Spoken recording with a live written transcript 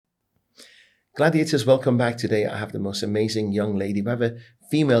Gladiators, welcome back. Today I have the most amazing young lady. We have a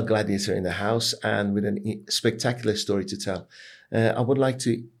female gladiator in the house and with a spectacular story to tell. I would like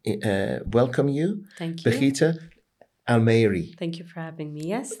to welcome you, Thank you. Bakhita Almheiri. Thank you for having me.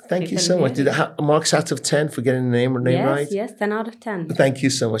 Yes. Thank you Bakhita so much. Did Almheiri. I have marks out of 10 for getting the name right? Yes, 10 out of 10. Thank you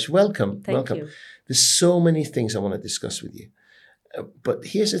so much. Welcome. Thank welcome. you. There's so many things I want to discuss with you. But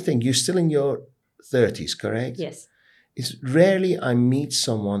here's the thing. You're still in your 30s, correct? Yes. It's rarely I meet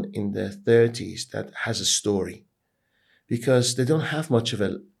someone in their 30s that has a story because they don't have much of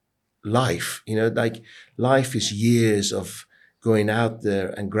a life. Like life is years of going out there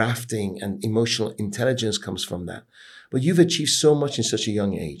and grafting, and emotional intelligence comes from that. But you've achieved so much in such a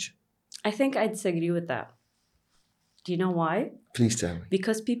young age. I think I disagree with that. Do you know why? Please tell me.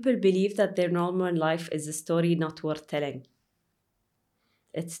 Because people believe that their normal life is a story not worth telling.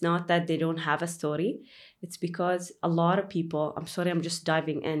 It's not that they don't have a story. It's because a lot of people, I'm sorry, I'm just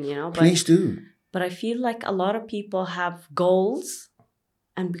diving in, Please do. But I feel like a lot of people have goals,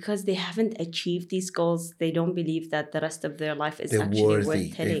 and because they haven't achieved these goals, they don't believe that the rest of their life is actually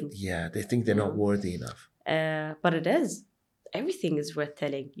worth telling. They think they're not worthy enough. But it is. Everything is worth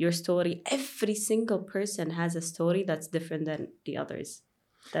telling. Your story, every single person has a story that's different than the others.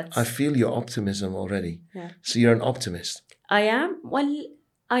 I feel your optimism already. Yeah. So you're an optimist. I am. Well,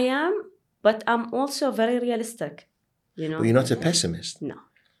 I am, but I'm also very realistic. But you're not a pessimist. No.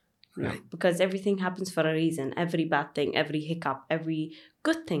 Right. No, because everything happens for a reason. Every bad thing, every hiccup, every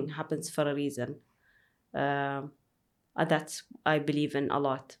good thing happens for a reason. That's I believe in a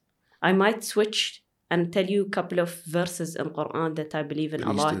lot. I might switch and tell you a couple of verses in Quran that I believe in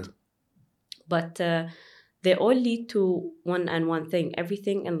a lot. Do. But they all lead to one thing.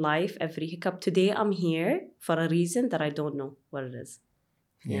 Everything in life, every hiccup. Today I'm here for a reason that I don't know what it is.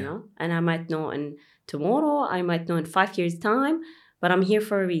 And I might know in tomorrow, I might know in 5 years' time, but I'm here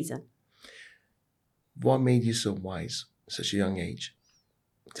for a reason. What made you so wise at such a young age?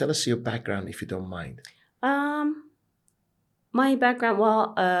 Tell us your background if you don't mind. My background,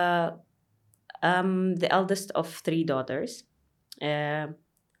 well, I'm the eldest of 3 daughters.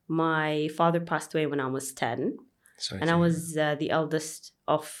 My father passed away when I was 10. Sorry, and I was the eldest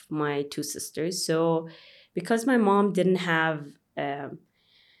of my 2 sisters. So because my mom didn't have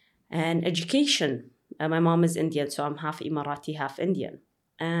an education, my mom is Indian, so I'm half Emirati, half Indian.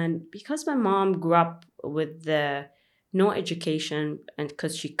 And because my mom grew up with no education, and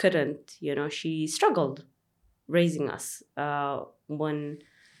because she couldn't, she struggled raising us when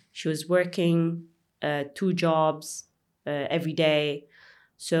she was working 2 jobs every day.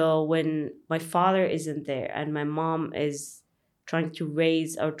 So when my father isn't there and my mom is trying to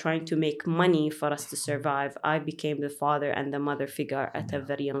raise or trying to make money for us to survive, I became the father and the mother figure at a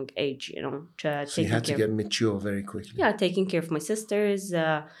very young age, So you had to get mature very quickly. Yeah, taking care of my sisters,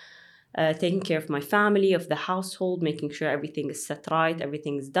 taking care of my family, of the household, making sure everything is set right,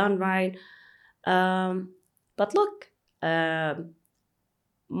 everything is done right. But look,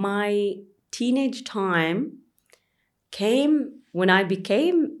 my teenage time came when I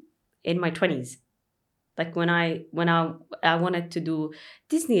became in my 20s. Like when I wanted to do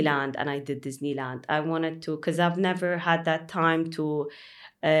Disneyland, and I did Disneyland. I wanted to, because I've never had that time to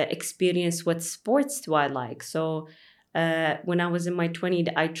experience what sports do I like. So when I was in my 20s,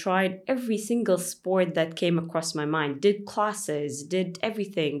 I tried every single sport that came across my mind, did classes, did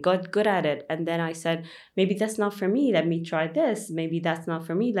everything, got good at it. And then I said, maybe that's not for me. Let me try this. Maybe that's not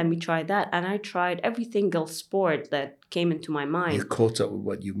for me. Let me try that. And I tried every single sport that came into my mind. You caught up with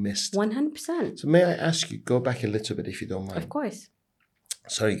what you missed. 100%. So may I ask you, go back a little bit if you don't mind? Of course.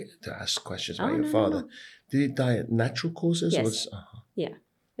 Sorry to ask questions about your father. No. Did he die at natural causes? Yes. Yeah.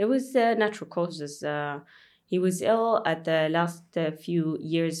 It was natural causes. He was ill at the last few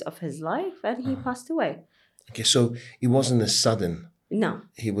years of his life, and he passed away. Okay, so it wasn't a sudden. No.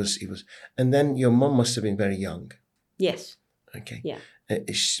 He was. And then your mom must have been very young. Yes. Okay. Yeah.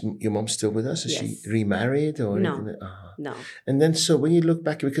 Is your mom still with us? Is Yes. she remarried or No. anything? No. And then, so when you look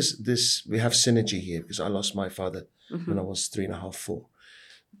back, because we have synergy here, because I lost my father when I was 3.5, 4.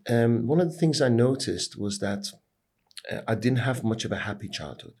 One of the things I noticed was that I didn't have much of a happy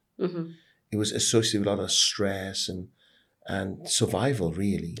childhood. Mm-hmm. It was associated with a lot of stress and survival,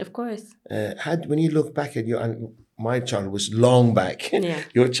 really. Of course. When you look back at my childhood was long back. Yeah.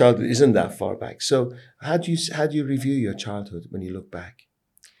 Your childhood isn't that far back. So how do you review your childhood when you look back?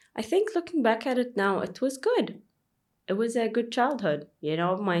 I think looking back at it now, it was good. It was a good childhood.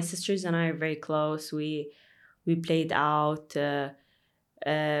 My sisters and I are very close. We played out.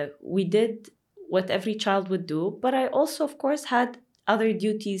 We did what every child would do. But I also, of course, had other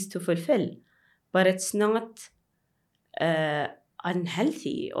duties to fulfill. But it's not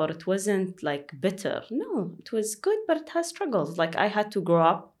unhealthy or it wasn't like bitter. No, it was good, but it has struggles. Like I had to grow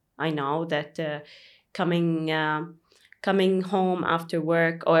up. I know that coming coming home after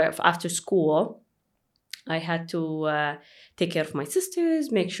work or after school, I had to take care of my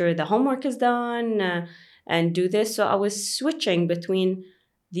sisters, make sure the homework is done, and do this. So I was switching between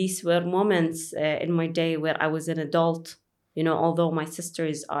these were moments in my day where I was an adult. You know, although my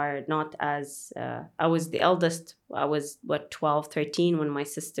sisters are not as, I was the eldest. I was, 12, 13 when my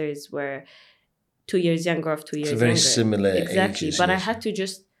sisters were 2 years younger of 2 years So very younger. similar Exactly. ages. But I yes. had to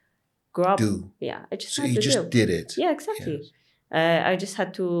just grow up. Do. Yeah, I just So had you to just do. did it. Yeah, exactly. Yes. I just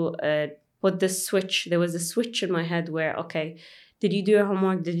had to put this switch. There was a switch in my head where, okay, did you do your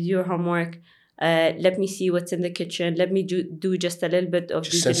homework? Did you do your homework? Let me see what's in the kitchen. Let me do just a little bit of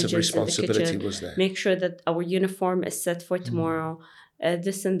Just due sense of diligence in the responsibility kitchen. was there. Make sure that our uniform is set for tomorrow.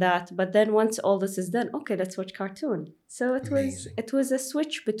 This and that. But then once all this is done, okay, let's watch cartoon. So Amazing. it was a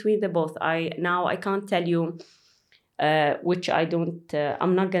switch between the both. I can't tell you which I don't,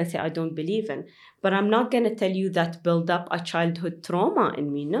 I'm not going to say I don't believe in, but I'm not going to tell you that build up a childhood trauma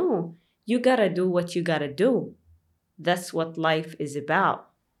in me. No, you got to do what you got to do. That's what life is about,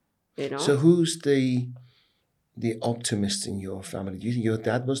 you know? So who's the optimist in your family? Do you think your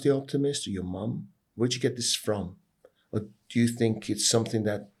dad was the optimist or your mom? Where'd you get this from? Or do you think it's something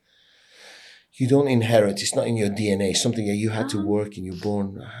that you don't inherit? It's not in your DNA, something that you had to work and you're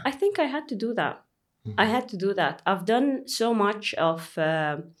born. I think I had to do that. I had to do that. I've done so much of,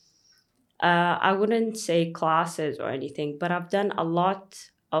 I wouldn't say classes or anything, but I've done a lot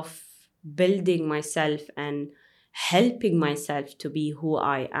of building myself and helping myself to be who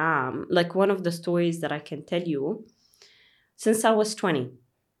I am. Like one of the stories that I can tell you, since I was 20,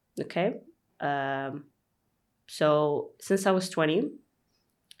 okay? So since I was 20,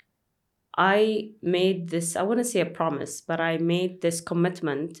 I made this, I wouldn't say a promise, but I made this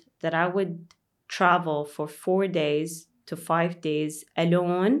commitment that I would travel for 4 days to 5 days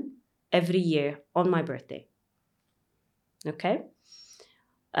alone every year on my birthday. Okay?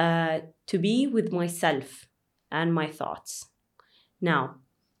 To be with myself and my thoughts. Now,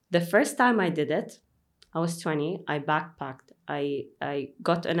 the first time I did it, I was 20, I backpacked. I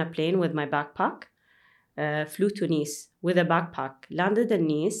got on a plane with my backpack, flew to Nice with a backpack, landed in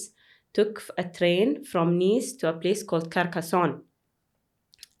Nice, took a train from Nice to a place called Carcassonne.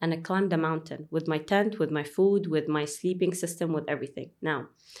 And I climbed a mountain with my tent, with my food, with my sleeping system, with everything. Now,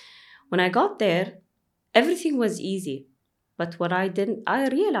 when I got there, everything was easy. But I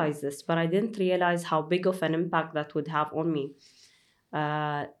realized this, but I didn't realize how big of an impact that would have on me.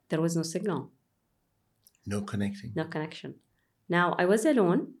 There was no signal. No connecting. No connection. Now, I was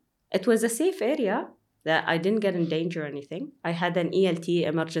alone. It was a safe area that I didn't get in danger or anything. I had an ELT,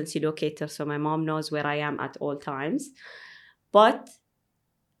 emergency locator, so my mom knows where I am at all times. But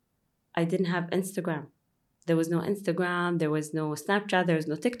I didn't have Instagram. There was no Instagram, there was no Snapchat, there was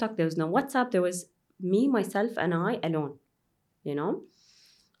no TikTok, there was no WhatsApp. There was me, myself, and I alone, you know?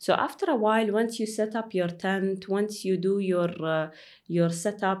 So after a while, once you set up your tent, once you do your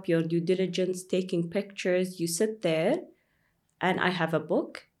setup, your due diligence, taking pictures, you sit there, and I have a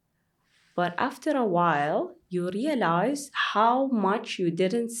book. But after a while, you realize how much you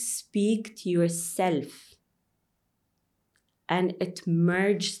didn't speak to yourself. And it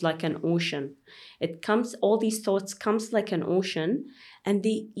merged like an ocean. All these thoughts comes like an ocean, and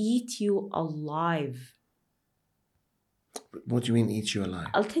they eat you alive. What do you mean eat you alive?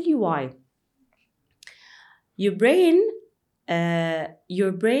 I'll tell you why. Your brain, the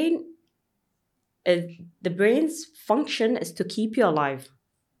brain's function is to keep you alive,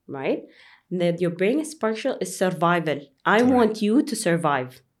 right? Your brain's function is survival. I want you to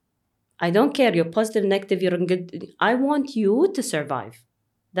survive. I don't care, you're positive, negative, you're good. I want you to survive.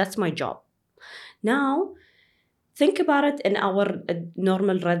 That's my job. Now, think about it in our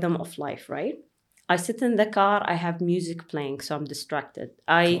normal rhythm of life, right? I sit in the car, I have music playing, so I'm distracted.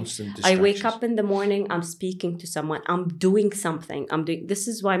 I wake up in the morning, I'm speaking to someone, I'm doing something. This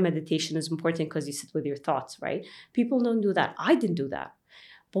is why meditation is important, because you sit with your thoughts, right? People don't do that. I didn't do that.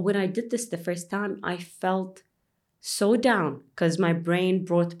 But when I did this the first time, I felt so down because my brain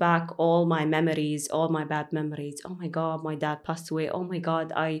brought back all my memories, all my bad memories. Oh my God, my dad passed away. Oh my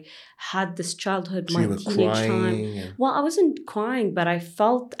God, I had this childhood, So my you were teenage crying time. Well, I wasn't crying, but I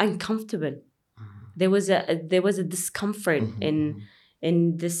felt uncomfortable. There was a discomfort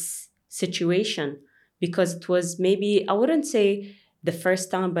in this situation, because it was, maybe I wouldn't say the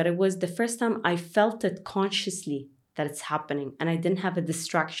first time, but it was the first time I felt it consciously that it's happening, and I didn't have a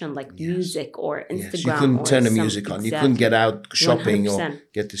distraction like music or Instagram. Yes. You couldn't turn the music on. You couldn't get out shopping 100%. Or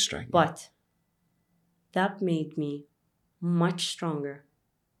get distracted. But that made me much stronger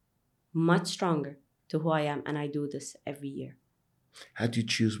to who I am. And I do this every year. How do you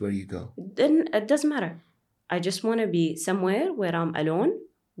choose where you go? Then it doesn't matter. I just want to be somewhere where I'm alone,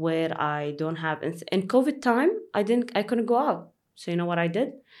 where I don't have in COVID time. I couldn't go out. So you know what I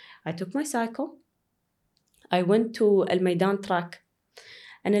did? I took my cycle. I went to Al Maidan track.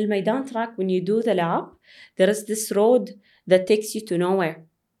 And Al Maidan track, when you do the lap, there is this road that takes you to nowhere.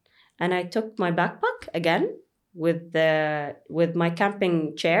 And I took my backpack again with my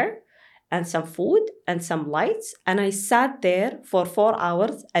camping chair and some food and some lights, and I sat there for 4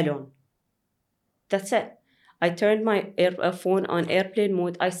 hours alone. That's it. I turned my phone on airplane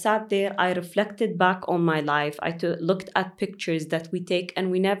mode. I sat there. I reflected back on my life. I looked at pictures that we take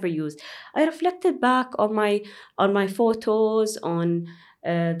and we never use. I reflected back on my photos, on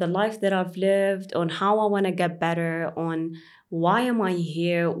the life that I've lived, on how I want to get better, on why am I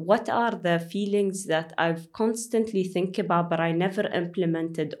here, what are the feelings that I've constantly think about but I never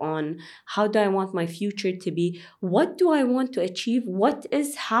implemented on, how do I want my future to be, what do I want to achieve, what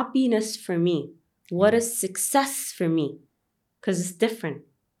is happiness for me. What is success for me? Because it's different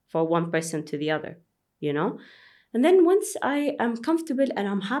for one person to the other, you know? And then once I am comfortable and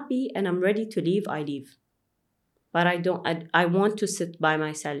I'm happy and I'm ready to leave, I leave. But I want to sit by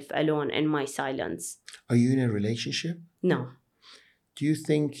myself alone in my silence. Are you in a relationship? No. Do you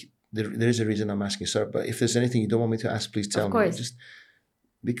think there is a reason I'm asking, sorry, but if there's anything you don't want me to ask, please tell Of course. me. Just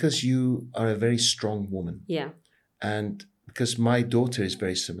because you are a very strong woman. Yeah. And because my daughter is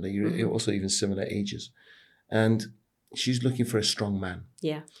very similar, you're also even similar ages. And she's looking for a strong man.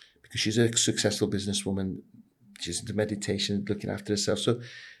 Yeah. Because she's a successful businesswoman. She's into meditation, looking after herself. So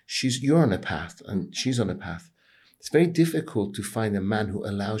you're on a path and she's on a path. It's very difficult to find a man who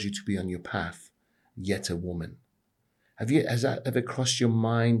allows you to be on your path, yet a woman. Has that ever crossed your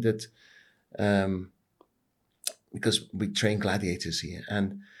mind that, because we train gladiators here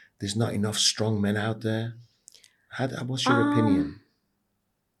and there's not enough strong men out there? What's your opinion?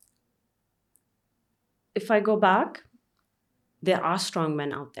 If I go back, there are strong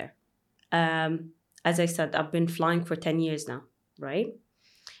men out there. As I said, I've been flying for 10 years now, right?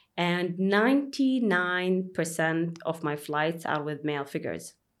 And 99% of my flights are with male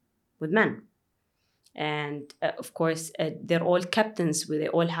figures, with men. And of course, they're all captains. They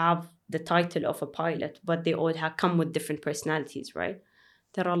all have the title of a pilot, but they all come with different personalities, right?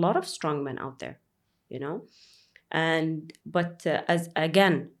 There are a lot of strong men out there, you know? But as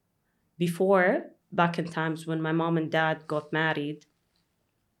again, before, back in times when my mom and dad got married,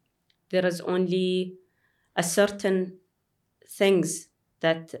 there is only a certain things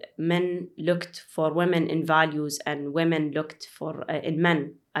that men looked for women in values and women looked for in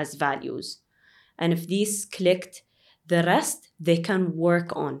men as values. And if these clicked, the rest they can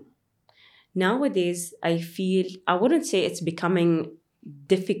work on. Nowadays, I wouldn't say it's becoming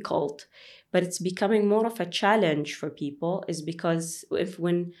difficult, but it's becoming more of a challenge for people, is because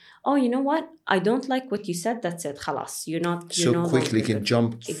you know what, I don't like what you said, that's it, khalas, you're so quickly can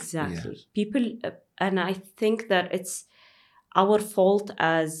jump. Exactly. Yes. People, and I think that it's our fault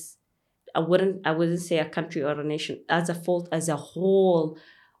as, I wouldn't say a country or a nation, as a fault as a whole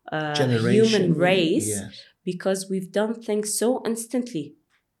human race, yes. Because we've done things so instantly.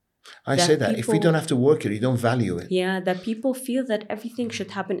 I say that if we don't have to work it, you don't value it. Yeah, that people feel that everything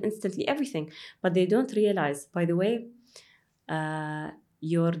should happen instantly, everything. But they don't realize, by the way,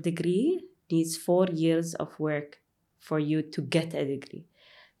 your degree needs 4 years of work for you to get a degree.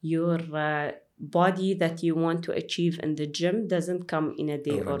 Your body that you want to achieve in the gym doesn't come in a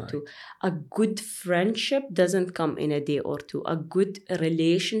day Overnight. or two. A good friendship doesn't come in a day or two. A good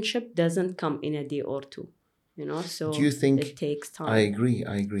relationship doesn't come in a day or two. You know, so do you think, it takes time. I agree.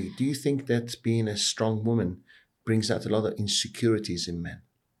 Do you think that being a strong woman brings out a lot of insecurities in men?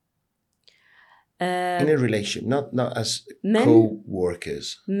 In a relationship, not as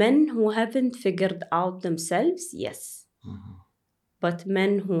co-workers. Men who haven't figured out themselves, yes. Mm-hmm. But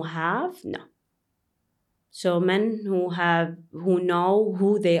men who have, no. So men who know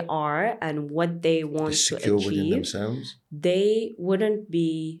who they are and what they want to achieve, within themselves, they wouldn't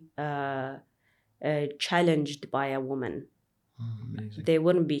be challenged by a woman. Amazing. They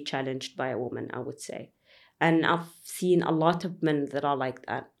wouldn't be challenged by a woman, I would say. And I've seen a lot of men that are like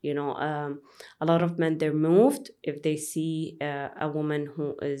that. You know, a lot of men, they're moved if they see a woman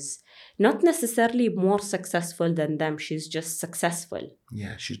who is not necessarily more successful than them. She's just successful.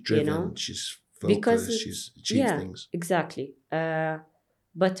 Yeah, she's driven. You know? She's focused. She's achieved things. Exactly.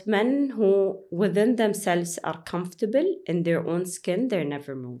 But men who within themselves are comfortable in their own skin, they're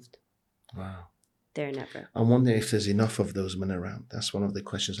never moved. Wow. They're never. I wonder if there's enough of those men around. That's one of the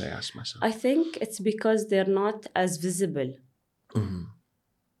questions I ask myself. I think it's because they're not as visible. Mhm.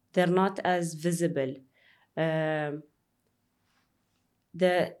 They're not as visible. Um,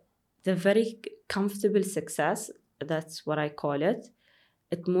 the very comfortable success, that's what I call it,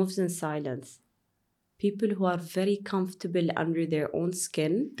 it moves in silence. People who are very comfortable under their own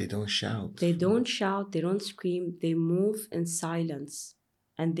skin, They don't shout. they don't shout, they don't scream, they move in silence,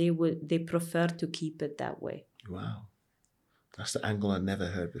 and they prefer to keep it that way. Wow. That's the angle I never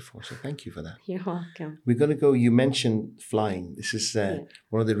heard before. So thank you for that. You're welcome. We're going to go. You mentioned flying. This is Yeah.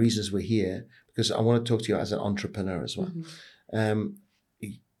 one of the reasons we're here, because I want to talk to you as an entrepreneur as well. Mhm.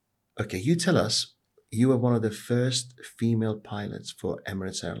 Okay, you tell us, you were one of the first female pilots for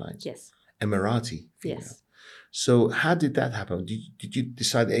Emirates Airlines. Yes. Emirati female. Yes. So how did that happen? Did you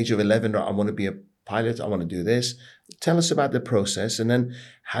decide at the age of 11, I want to be a pilot, I want to do this? Tell us about the process, and then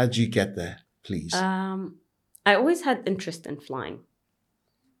how did you get there, please? I always had interest in flying,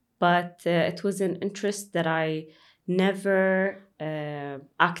 but it was an interest that I never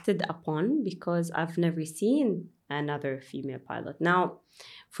acted upon because I've never seen another female pilot. Now,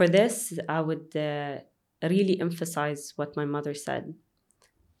 for this, I would really emphasize what my mother said.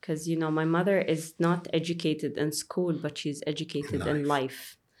 Because, my mother is not educated in school, but she's educated in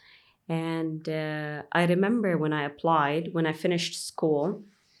life. And I remember when I finished school,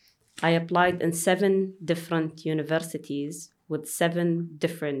 I applied in 7 different universities with 7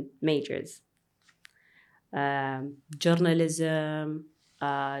 different majors. Journalism,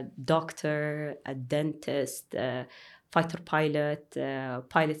 a doctor, a dentist, fighter pilot,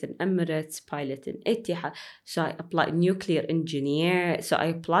 pilot in Emirates, pilot in Etihad. So I applied nuclear engineer. So I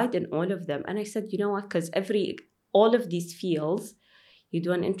applied in all of them. And I said, you know what? Because all of these fields, you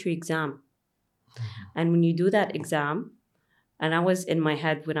do an entry exam. And when you do that exam, and I was in my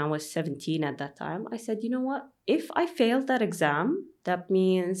head when I was 17 at that time, I said, you know what? If I failed that exam, that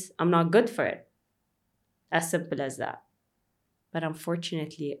means I'm not good for it. As simple as that. But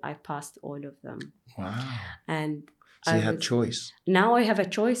unfortunately, I passed all of them. Wow. And so you had choice. Now I have a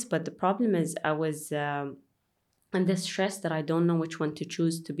choice, but the problem is I was under stress that I don't know which one to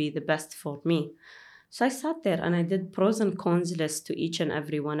choose to be the best for me. So I sat there and I did pros and cons list to each and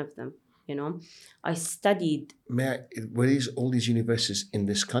every one of them. I studied. Were all these universities in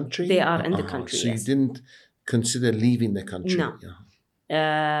this country? They are in the country, So yes. you didn't consider leaving the country?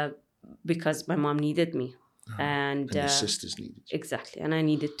 No. Because my mom needed me. And your sisters needed you. Exactly. And I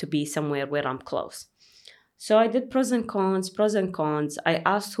needed to be somewhere where I'm close. So I did pros and cons. I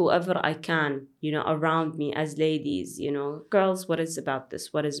asked whoever I can, around me as ladies, girls, what is about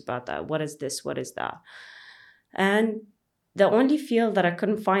this? What is about that? What is this? What is that? And the only field that I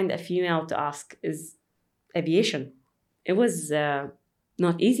couldn't find a female to ask is aviation. It was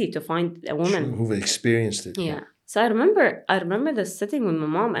not easy to find a woman who've experienced it. Yeah. So I remember this sitting with my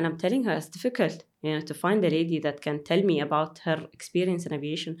mom, and I'm telling her it's difficult, to find a lady that can tell me about her experience in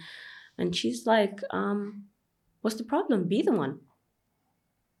aviation. And she's like, what's the problem? Be the one.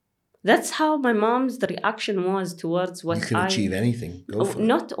 That's how my mom's reaction was towards what you can achieve anything. Go for it.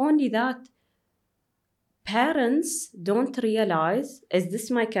 Not only that, parents don't realize, is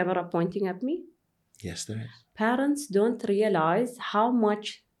this my camera pointing at me? Yes, there is. Parents don't realize how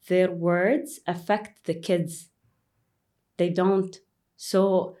much their words affect the kids. They don't.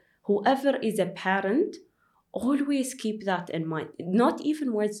 So whoever is a parent, always keep that in mind. Not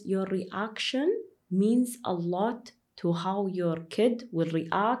even words, your reaction means a lot to how your kid will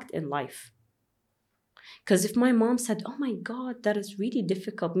react in life. Because if my mom said, oh my God, that is really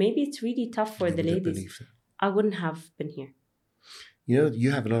difficult, maybe it's really tough for the ladies, I wouldn't have been here.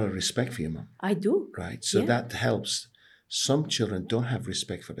 You have a lot of respect for your mom. I do. Right? So that helps. Some children don't have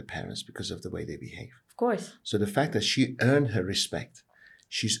respect for their parents because of the way they behave. Of course. So the fact that she earned her respect,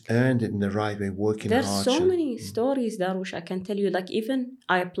 she's earned it in the right way, working hard. There's so many stories, Darush, I can tell you. Like, even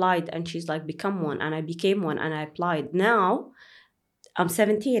I applied and she's like, become one. And I became one and I applied. Now, I'm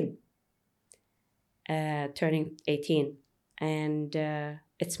 17, turning 18. And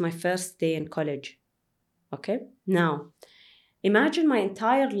it's my first day in college. Okay? Now, imagine my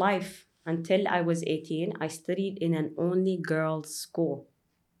entire life until I was 18, I studied in an only girls' school.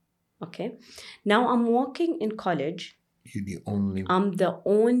 Okay? Now I'm working in college. I'm the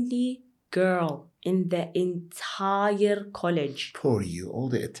only girl in the entire college. Poor you, all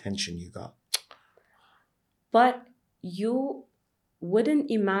the attention you got. But you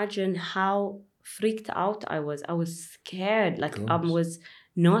wouldn't imagine how freaked out I was. I was scared. Like, I was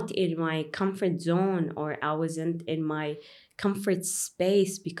not in my comfort zone, or I wasn't in my comfort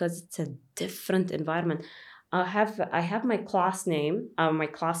space because it's a different environment. I have my class name, my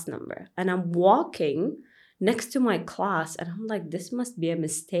class number, and I'm walking next to my class, and I'm like, this must be a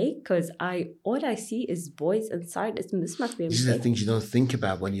mistake because all I see is boys inside. This must be a These are the mistake. things you don't think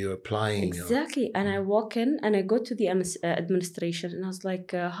about when you're applying. Exactly. And I walk in and I go to the administration, and I was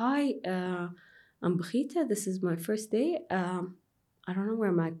like, hi, I'm Bakhita. This is my first day. I don't know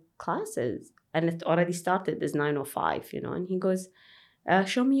where my class is. And it already started. It's 9:05, And he goes,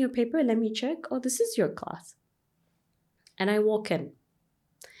 show me your paper. Let me check. Oh, this is your class. And I walk in.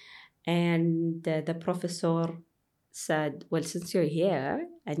 And the professor said, well, since you're here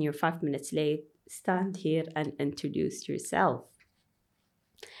and you're 5 minutes late, stand here and introduce yourself.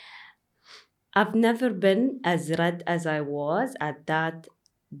 I've never been as red as I was at that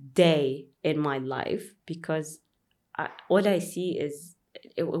day in my life because all I see is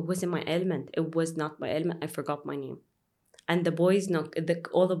it wasn't my element. It was not my element. I forgot my name. And the boys know,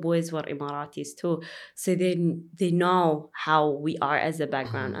 all the boys were Emiratis too. So they know how we are as a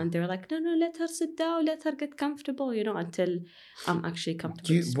background. And they're like, no, let her sit down. Let her get comfortable, until I'm actually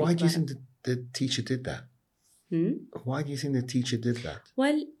comfortable. Why do you think the teacher did that? Why do you think the teacher did that?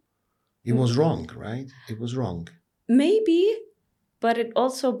 Well, it was wrong, right? It was wrong. Maybe, but it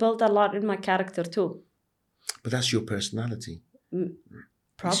also built a lot in my character too. But that's your personality.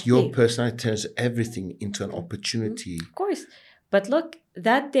 Probably. It's your personality turns everything into an opportunity. Of course. But look,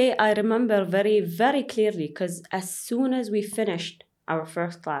 that day I remember very, very clearly because as soon as we finished our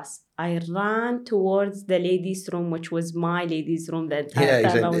first class, I ran towards the ladies' room, which was my ladies' room that time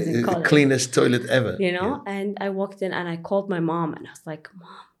I was in college. The cleanest toilet ever. And I walked in and I called my mom and I was like,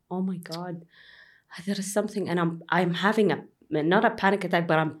 Mom, oh my God, there is something. And I'm having not a panic attack,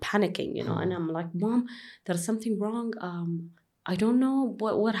 but I'm panicking, and I'm like, Mom, there's something wrong. I don't know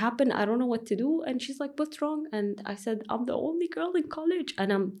what happened. I don't know what to do. And she's like, what's wrong? And I said, I'm the only girl in college.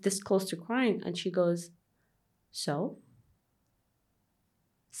 And I'm this close to crying. And she goes, so?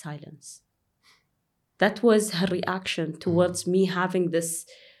 Silence. That was her reaction towards me having this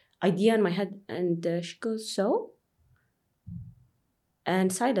idea in my head. And she goes, so?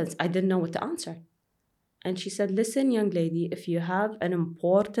 And silence. I didn't know what to answer. And she said, listen, young lady, if you have an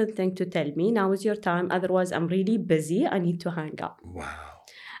important thing to tell me, now is your time. Otherwise, I'm really busy. I need to hang up. Wow.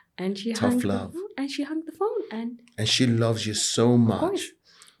 And she Tough love. And she hung the phone. And she loves you so much. Of course.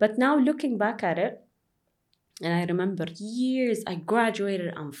 But now looking back at it, and I remember years, I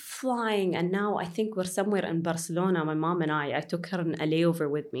graduated, I'm flying. And now I think we're somewhere in Barcelona, my mom and I took her on a layover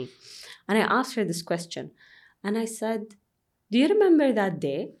with me. And I asked her this question. And I said, do you remember that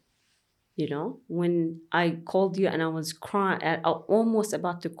day? When I called you and I was crying, almost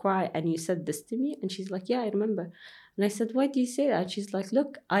about to cry, and you said this to me. And she's like, yeah, I remember. And I said, why do you say that? She's like,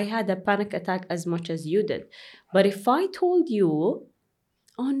 look, I had a panic attack as much as you did. But if I told you,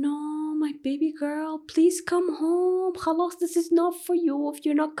 oh no, my baby girl, please come home. Khalas, this is not for you. If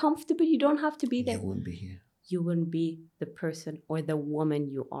you're not comfortable, you don't have to be there. You wouldn't be here. You wouldn't be the person or the woman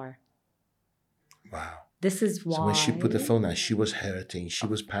you are. Wow. This is why. So when she put the phone down, she was hurting, she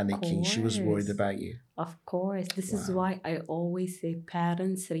was panicking, she was worried about you. Of course. This is why I always say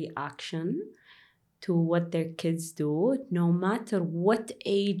parents' reaction to what their kids do, no matter what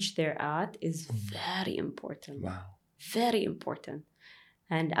age they're at, is very important. Wow. Very important.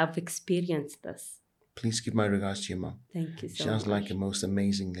 And I've experienced this. Please give my regards to your mom. Thank you so much. Sounds like a most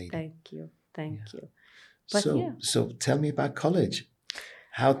amazing lady. Thank you. But so tell me about college.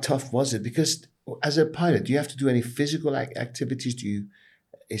 How tough was it? Because as a pilot, do you have to do any physical activities?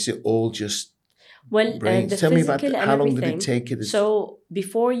 Is it all just brains? Tell me about how long did it take you? So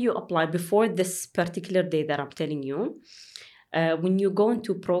before you apply, before this particular day that I'm telling you, when you go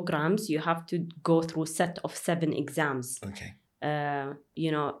into programs, you have to go through a set of 7 exams. Okay.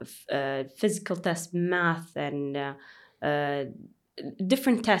 Physical test, math, and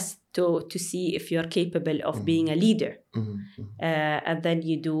different tests to see if you're capable of being a leader. And then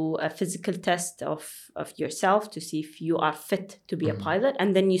you do a physical test of yourself to see if you are fit to be a pilot.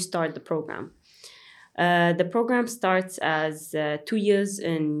 And then you start the program. The program starts as 2 years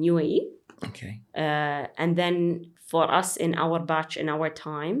in UAE. Okay. And then for us in our batch, in our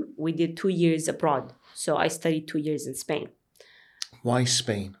time, we did 2 years abroad. So I studied 2 years in Spain. Why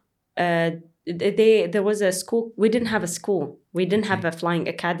Spain? There was a school. We didn't have a school. We didn't have a flying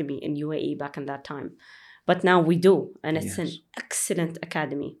academy in UAE back in that time. But now we do. And it's an excellent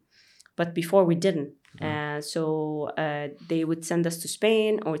academy. But before we didn't. So they would send us to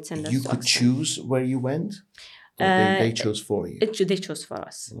Spain or send us to Oxford. You could choose where you went? Or they chose for you? They chose for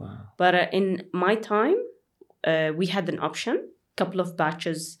us. Wow. But in my time, we had an option. A couple of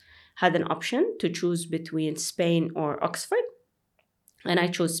batches had an option to choose between Spain or Oxford. And I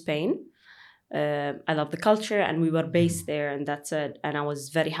chose Spain. I love the culture, and we were based there, and that's it. And I was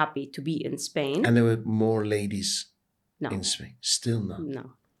very happy to be in Spain. And there were more ladies No, in Spain. Still not.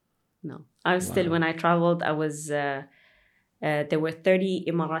 no. I was still, when I traveled, I was, there were 30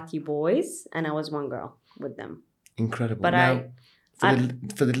 Emirati boys, and I was one girl with them. Incredible. But now,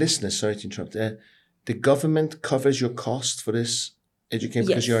 for the listeners, sorry to interrupt, the government covers your cost for this education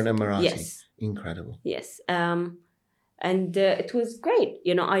because you're an Emirati. Yes. Incredible. Yes. And it was great.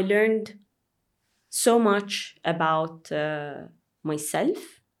 You know, I learned so much about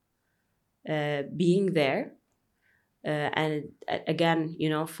myself being there. And again, you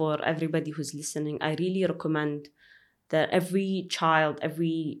know, for everybody who's listening, I really recommend that every child,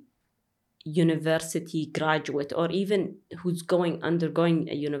 every university graduate, or even who's undergoing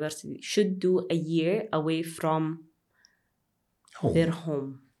a university, should do a year away from their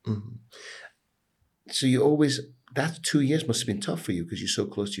home. Mm-hmm. So you always, that 2 years must have been tough for you because you're so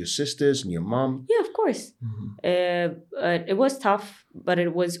close to your sisters and your mom. Yeah, of course. Mm-hmm. It was tough, but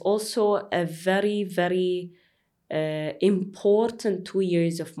it was also a very, very important 2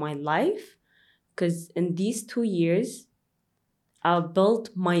 years of my life, because in these 2 years, I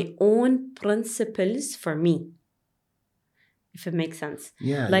built my own principles for me, if it makes sense.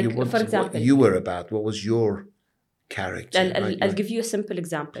 Yeah, like for example, what you were about. What was your character? I'll give you a simple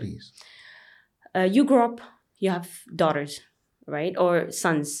example. Please. You grow up, you have daughters, right? Or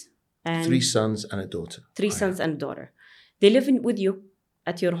sons. And 3 sons and a daughter. 3 sons and a daughter. They live with you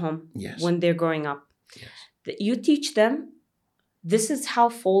at your home. Yes. When they're growing up. Yes. You teach them, this is how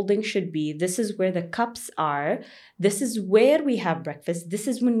folding should be. This is where the cups are. This is where we have breakfast. This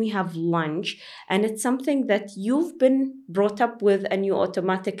is when we have lunch. And it's something that you've been brought up with, and you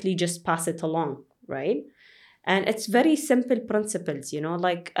automatically just pass it along, right? And it's very simple principles, you know,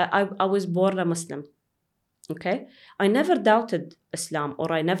 like I was born a Muslim, okay? I never doubted Islam,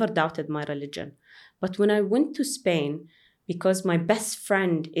 or I never doubted my religion. But when I went to Spain, because my best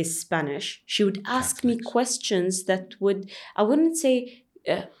friend is Spanish, she would ask me questions that I wouldn't say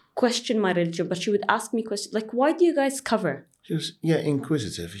question my religion, but she would ask me questions like, why do you guys cover? She was,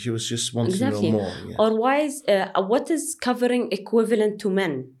 inquisitive. She was just wanting to know more. Yeah. Or why is, what is covering equivalent to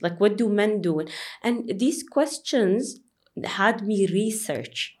men? Like, what do men do? And these questions had me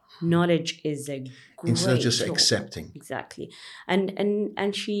research. Knowledge is a great instead of just tool. Accepting. Exactly.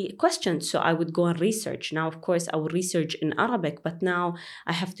 And she questioned, so I would go and research. Now, of course, I would research in Arabic, but now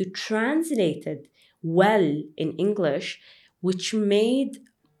I have to translate it well in English, which made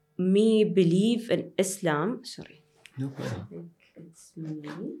me believe in Islam. Sorry. No problem. I think it's me.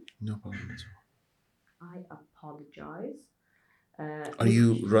 No problem at all. I apologize. Are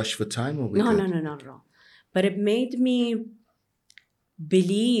you rushed for time, or No, not at all. But it made me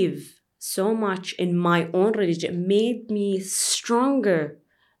believe so much in my own religion. It made me stronger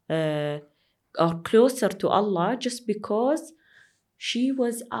or closer to Allah, just because she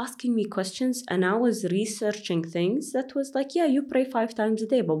was asking me questions and I was researching things that was like, yeah, you pray 5 times a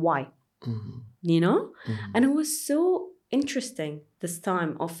day, but why? Mm-hmm. You know? Mm-hmm. And it was so interesting this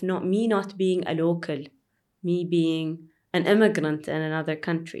time of not being a local, me being an immigrant in another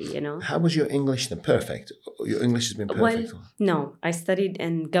country, you know? How was your English then? Perfect. Your English has been perfect. Well, no, I studied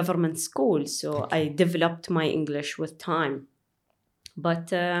in government school, so I developed my English with time. But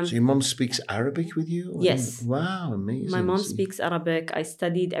so your mom speaks Arabic with you? Yes. Wow, amazing. My mom speaks Arabic. I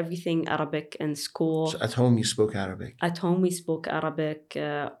studied everything Arabic in school. So at home you spoke Arabic? At home we spoke Arabic.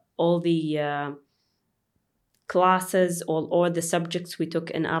 All the classes, all the subjects we took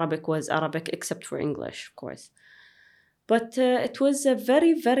in Arabic was Arabic, except for English, of course. But it was a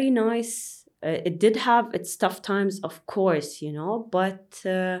very, very nice. It did have its tough times, of course, you know, but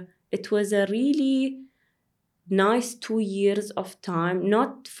it was a really nice 2 years of time,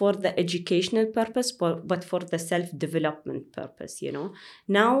 not for the educational purpose, but for the self-development purpose, you know.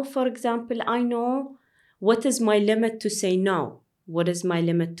 Now, for example, I know what is my limit to say no. What is my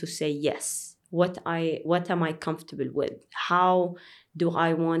limit to say yes? What am I comfortable with? How do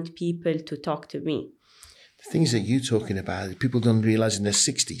I want people to talk to me? The things that you're talking about, people don't realize in their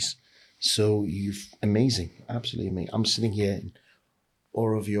 60s. So amazing, absolutely amazing. I'm sitting here in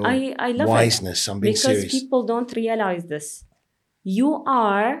awe of your I love wiseness. I'm being serious. Because people don't realize this. You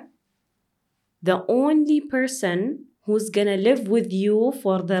are the only person who's gonna live with you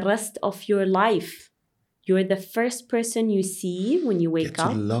for the rest of your life. You're the first person you see when you wake up.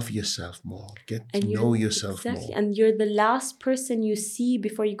 Get to love yourself more. Get to know yourself more. And you're the last person you see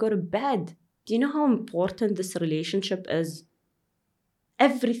before you go to bed. Do you know how important this relationship is?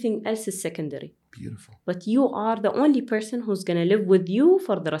 Everything else is secondary. Beautiful. But you are the only person who's going to live with you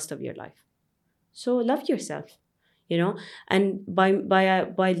for the rest of your life. So love yourself. you know. And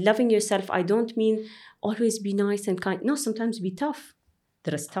by loving yourself, I don't mean always be nice and kind. No, sometimes be tough.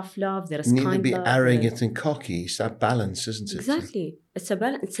 There is tough love, there is You need to kind be love. there is- arrogant and cocky. It's that balance, isn't it? Exactly. It's a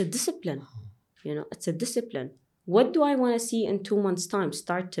balance. It's a discipline. You know, it's a discipline. What do I want to see in 2 months' time?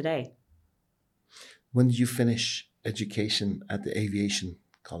 Start today. When did you finish education at the aviation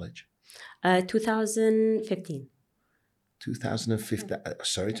college? 2015. 2015.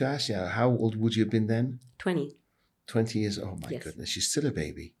 Sorry to ask you, how old would you have been then? 20. 20 years. Oh my Yes. goodness, you're still a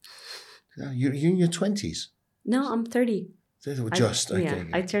baby. You're in your 20s. No, I'm 30. Just okay. Yeah,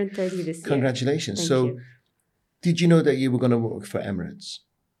 I turned 30 this year. Congratulations. Thank So, you. did you know that you were going to work for Emirates?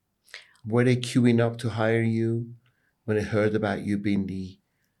 Were they queuing up to hire you when they heard about you being the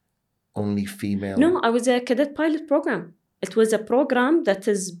only female? No, I was a cadet pilot program. It was a program that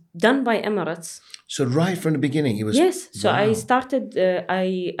is done by Emirates. So right from the beginning, it was. Yes. So Wow. I started,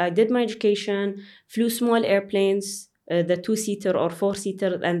 I did my education, flew small airplanes, the 2-seater or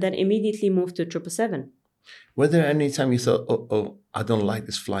 4-seater, and then immediately moved to 777. Were there any time you thought, oh, I don't like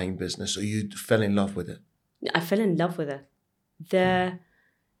this flying business, or you fell in love with it? I fell in love with it. The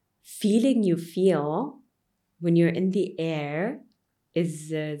feeling you feel when you're in the air is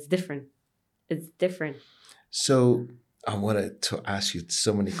different. It's different. So I wanted to ask you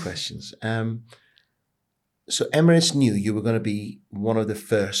so many questions. So Emirates knew you were going to be one of the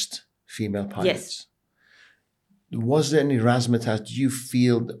first female pilots. Yes. Was there any razzmatazz? Did you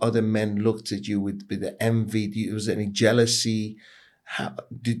feel that other men looked at you with the envy? Was there any jealousy? How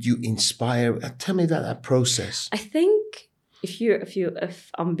did you inspire? Tell me that process. I think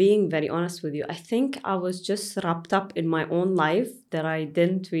if I'm being very honest with you, I think I was just wrapped up in my own life that I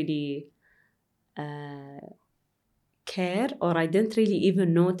didn't really care, or I didn't really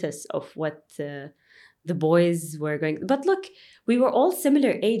even notice of what the boys were going. But look, we were all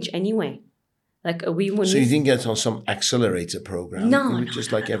similar age anyway. Like So you didn't get on some accelerator program? No, you were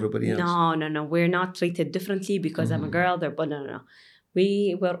just like everybody else? No. We're not treated differently because I'm a girl. But no.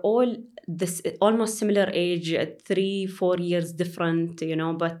 We were all this almost similar age, 3-4 years different, you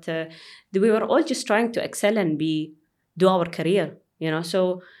know. But we were all just trying to excel and do our career, you know.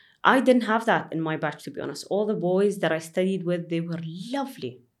 So I didn't have that in my batch, to be honest. All the boys that I studied with, they were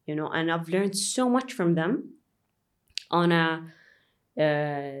lovely, you know, and I've learned so much from them on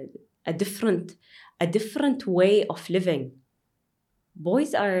a different way of living.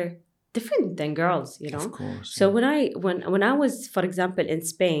 Boys are different than girls, you know. Of course. So when I was, for example, in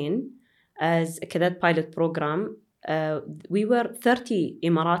Spain as a cadet pilot program, we were 30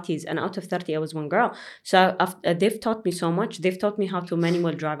 Emiratis, and out of 30 I was one girl. So they've taught me so much. They've taught me how to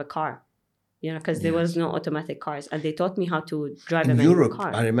manual drive a car, you know, because there was no automatic cars, and they taught me how to drive a manual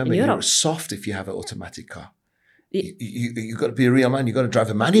car. I remember you're soft if you have an automatic car. You got to be a real man. You got to drive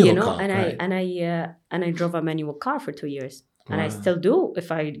a manual car. And I drove a manual car for 2 years, and I still do.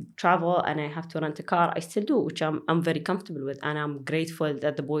 If I travel and I have to rent a car, I still do, which I'm very comfortable with, and I'm grateful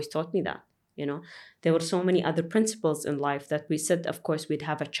that the boys taught me that. You know, there were so many other principles in life that we said. Of course, we'd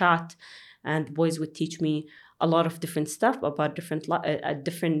have a chat, and boys would teach me a lot of different stuff about a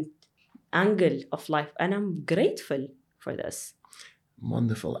different angle of life, and I'm grateful for this.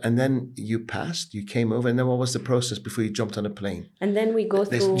 Wonderful. And then you passed, you came over, and then what was the process before you jumped on a plane? And then we go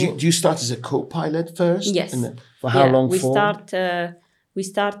through... Do you start as a co-pilot first? Yes. And then, for how long we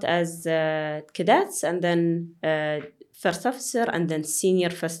start as cadets, and then first officer, and then senior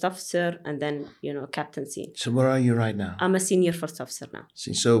first officer, and then, you know, captaincy. So where are you right now? I'm a senior first officer now.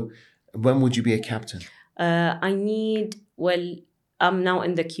 So when would you be a captain? I'm now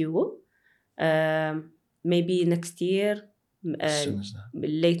in the queue. Maybe next year. As soon as that.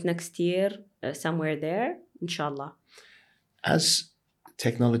 Late next year, somewhere there, inshallah. As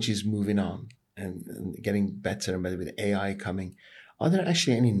technology is moving on and getting better and better with AI coming, are there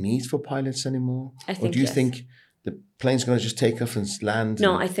actually any needs for pilots anymore? I think or do you yes. think the plane's going to just take off and land?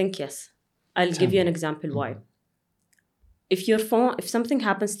 No, I think yes. I'll give you an example why. If something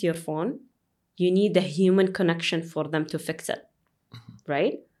happens to your phone, you need a human connection for them to fix it,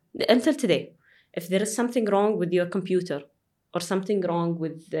 right? Until today, if there is something wrong with your computer, or something wrong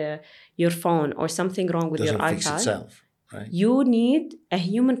with your phone, or something wrong with your iPad, fix itself, right? You need a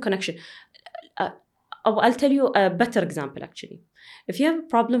human connection. I'll tell you a better example, actually. If you have a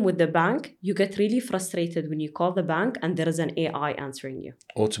problem with the bank, you get really frustrated when you call the bank and there is an AI answering you.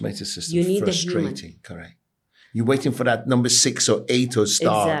 Automated system. You need frustrating, correct. You're waiting for that number 6 or 8 or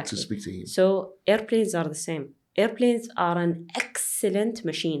star to speak to you. So airplanes are the same. Airplanes are an excellent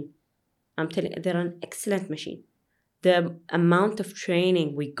machine. I'm telling you, they're an excellent machine. The amount of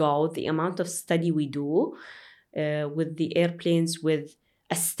training we go, the amount of study we do with the airplanes, with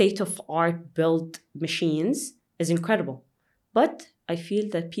a state-of-art built machines, is incredible. But I feel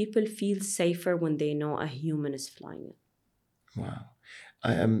that people feel safer when they know a human is flying it. Wow.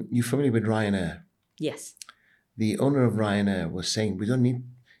 You familiar with Ryanair? Yes. The owner of Ryanair was saying we don't need,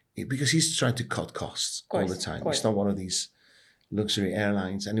 because he's trying to cut costs all the time. It's not one of these luxury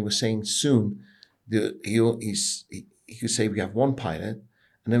airlines. And he was saying soon he could say we have one pilot,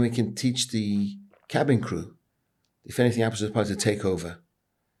 and then we can teach the cabin crew, if anything happens to the pilot, to take over.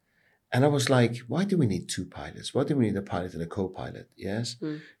 And I was like, why do we need two pilots? Why do we need a pilot and a co-pilot? Yes.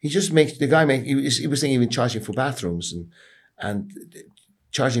 He just makes, he was thinking even charging for bathrooms and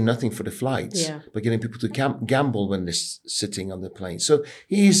charging nothing for the flights, but getting people to gamble when they're sitting on the plane. So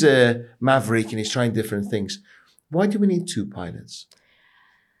he's a maverick and he's trying different things. Why do we need two pilots?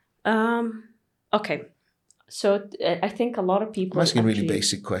 Okay. So I think a lot of people... I'm asking really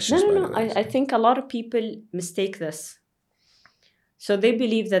basic questions, by the way. I think a lot of people mistake this. So they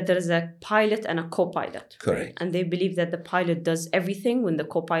believe that there is a pilot and a co-pilot. Correct. Right? And they believe that the pilot does everything when the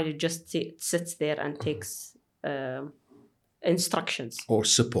co-pilot just sits there and takes instructions. Or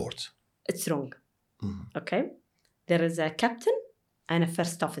support. It's wrong. Okay? There is a captain and a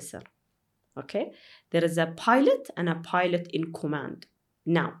first officer. Okay? There is a pilot and a pilot in command.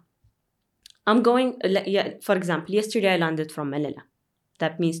 Now, for example, yesterday I landed from Manila.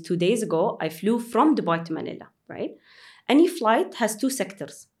 That means 2 days ago, I flew from Dubai to Manila, right? Any flight has two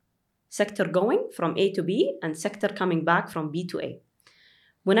sectors. Sector going from A to B and sector coming back from B to A.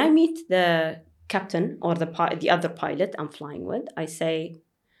 When I meet the captain or the other pilot I'm flying with, I say,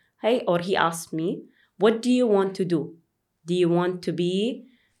 hey, or he asks me, what do you want to do? Do you want to be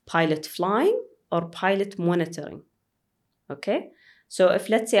pilot flying or pilot monitoring? Okay? So if,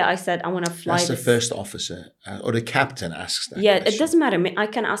 let's say I said I want to fly... That's the first officer or the captain asks that question. It doesn't matter. I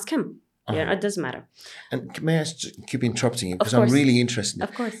can ask him. Yeah, it doesn't matter. And may I keep interrupting you? Because I'm really interested.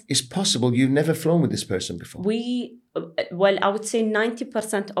 Of course. It's possible you've never flown with this person before. I would say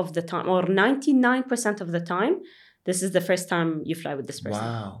 90% of the time or 99% of the time, this is the first time you fly with this person.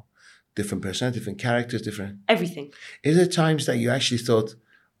 Wow. Different personality, different characters, different... Everything. Is there times that you actually thought,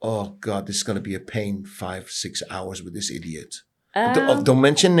 oh God, this is going to be a pain 5-6 hours with this idiot? Don't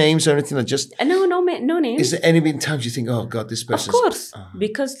mention names or anything. Just no names. Is there any times you think, oh God, this person? Of course,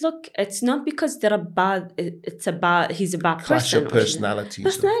 because look, it's not because they're bad. He's a bad Clash person. Of personalities.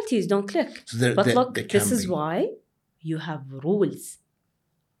 Personalities don't click. So but look, this is why you have rules.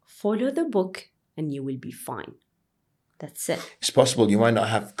 Follow the book, and you will be fine. That's it. It's possible you might not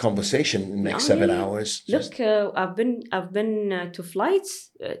have conversation in the next 7 hours. Look, I've been to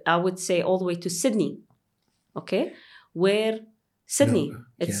flights. I would say all the way to Sydney. Okay, where. Sydney,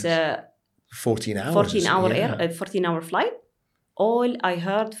 it's a 14 hours. 14-hour flight. All I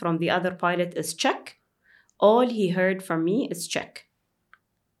heard from the other pilot is check. All he heard from me is check.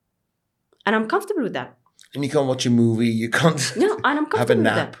 And I'm comfortable with that. And you can't watch a movie, you can't and I'm comfortable have a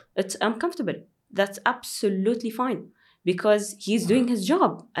nap. With that. I'm comfortable. That's absolutely fine. Because he's doing his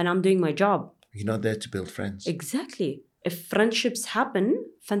job and I'm doing my job. You're not there to build friends. Exactly. If friendships happen,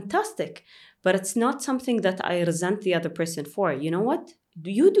 fantastic. But it's not something that I resent the other person for. You know what? Do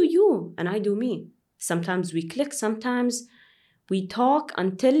you, and I do me. Sometimes we click, sometimes we talk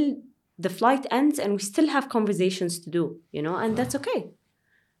until the flight ends and we still have conversations to do, and that's okay.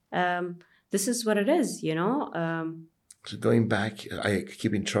 This is what it is, So going back, I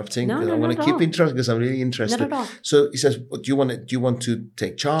keep interrupting. No, I want to keep interrupting because I'm really interested. Not at all. So he says, do you want to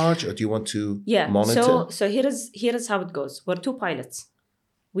take charge or do you want to monitor? So here is how it goes. We're two pilots.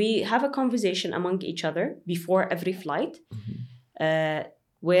 We have a conversation among each other before every flight,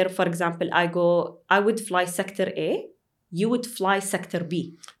 where, for example, I would fly sector A, you would fly sector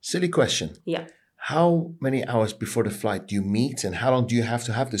B. Silly question. Yeah. How many hours before the flight do you meet and how long do you have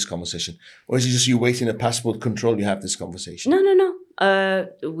to have this conversation? Or is it just you waiting at passport control, you have this conversation? No.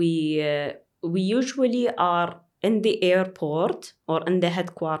 We usually are in the airport or in the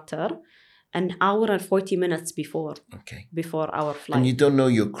headquarters an hour and 40 minutes before our flight. And you don't know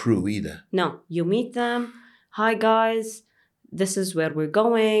your crew either? No, you meet them. Hi guys, this is where we're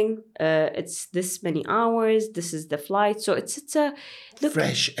going. It's this many hours. This is the flight. So it's a look,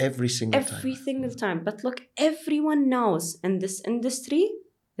 fresh every single time. Every single time. But look, everyone knows in this industry,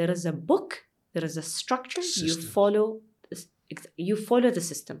 there is a book, there is a structure. You follow the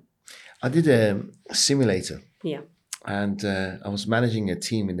system. I did a simulator. Yeah. And I was managing a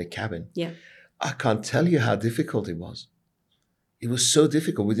team in the cabin. Yeah. I can't tell you how difficult it was. It was so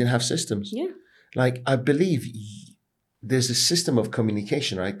difficult. We didn't have systems. Yeah. Like, I believe there's a system of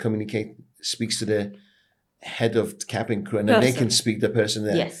communication, right? Speaks to the head of the cabin crew, and then they can speak to the person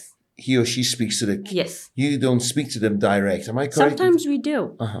that he or she speaks to the. Yes. You don't speak to them direct. Am I correct? Sometimes we do.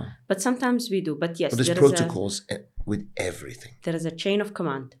 Uh-huh. But sometimes we do. But yes, But there's protocols with everything. There is a chain of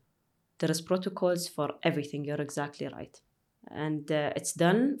command. There is protocols for everything. You're exactly right. And it's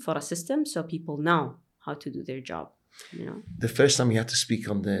done for a system so people know how to do their job. You know. The first time you had to speak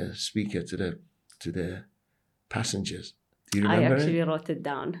on the speaker to the passengers, do you remember I actually it? wrote it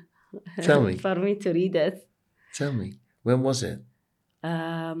down. Tell me. For me to read it. Tell me. When was it?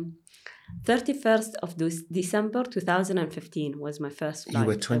 31st of December 2015 was my first flight. You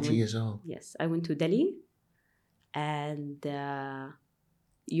were 20 years old. Yes, I went to Delhi, and I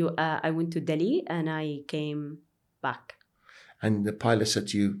went to Delhi and I came back. And the pilot said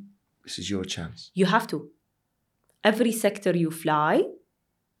to you, "This is your chance." You have to. Every sector you fly,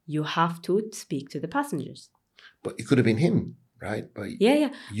 you have to speak to the passengers. But it could have been him, right? But yeah.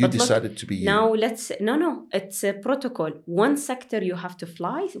 You but decided to be you. Now no. It's a protocol. One sector you have to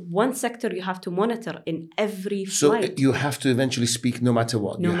fly. One sector you have to monitor in every flight. So you have to eventually speak no matter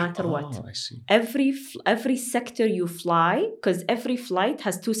what. No matter what. Oh, I see. Every sector you fly, because every flight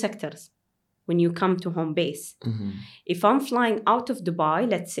has two sectors when you come to home base. Mm-hmm. If I'm flying out of Dubai,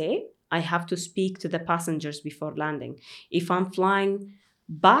 let's say, I have to speak to the passengers before landing. If I'm flying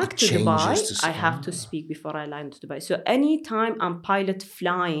back to Dubai, I have to speak before I land to Dubai. So anytime I'm pilot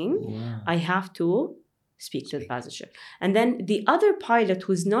flying, I have to speak to the passenger. And then the other pilot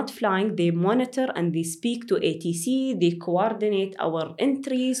who's not flying, they monitor and they speak to ATC, they coordinate our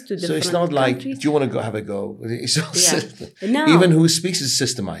entries to different countries. So it's not like, do you want to go have a go? It's no. Even who speaks is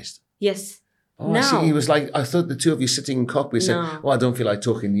systemized. Yes. Oh, I see. He was like, I thought the two of you sitting in cockpit said, "Oh, I don't feel like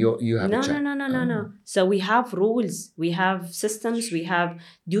talking. You have a chat." No. So we have rules, we have systems, we have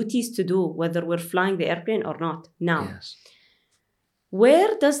duties to do, whether we're flying the airplane or not. Now,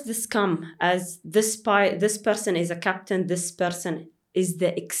 where does this come? As this person is a captain, this person is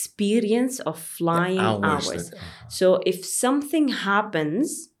the experience of flying hours. So if something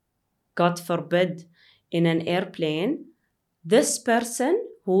happens, God forbid, in an airplane, this person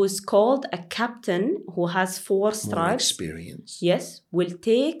who is called a captain, who has 4 stripes, experience, yes, will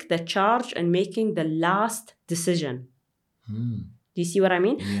take the charge and making the last decision. Do you see what I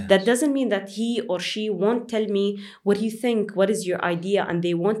mean? Yes. That doesn't mean that he or she won't tell me, what do you think? What is your idea? And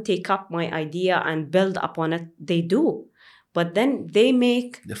they won't take up my idea and build upon it. They do. But then they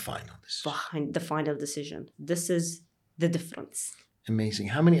make the final decision. This is the difference. Amazing.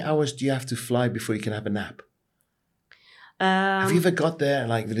 How many hours do you have to fly before you can have a nap? Have you ever got there,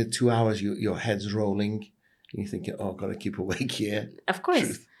 like within 2 hours, your head's rolling, and you're thinking, "Oh, I've got to keep awake here"? Of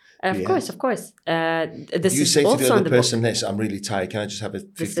course. Of course. This you say to the other person, "Yes, I'm really tired. Can I just have a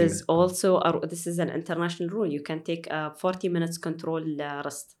 15 minutes?" This is an international rule. You can take a 40 minutes control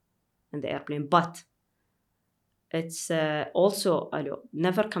rest in the airplane, but it's also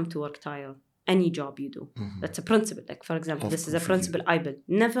never come to work tired. Any job you do, that's a principle. Like for example, this is a principle I build: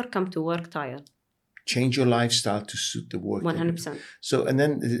 never come to work tired. Change your lifestyle to suit the work. 100%. So, and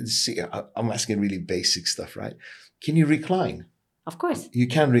then, see, I'm asking really basic stuff, right? Can you recline? Of course. You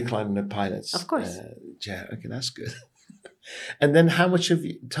can recline in the pilot's chair. Okay, that's good. And then how much of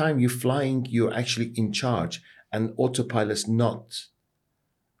the time you're flying, you're actually in charge, and autopilot's not,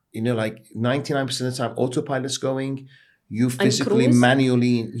 like 99% of the time, autopilot's going, you physically,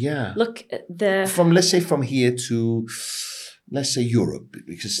 manually, Look, let's say from here to... let's say Europe,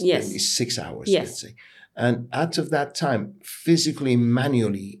 because it's 6 hours, let's say. And out of that time, physically,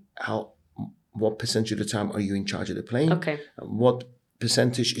 manually, what percentage of the time are you in charge of the plane? Okay. And what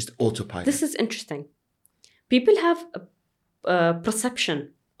percentage is the autopilot? This is interesting. People have a perception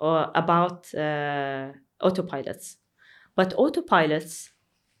about autopilots. But autopilots,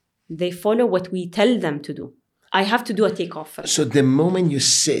 they follow what we tell them to do. I have to do a takeoff first. So the moment you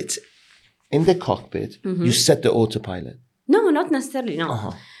sit in the cockpit, you set the autopilot. No, not necessarily, no.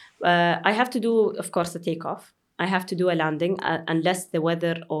 I have to do, of course, a takeoff. I have to do a landing unless the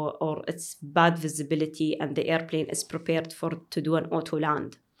weather or it's bad visibility and the airplane is prepared to do an auto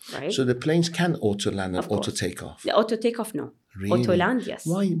land, right? So the planes can auto land and auto take off? The auto takeoff, no. Really? Auto land, yes.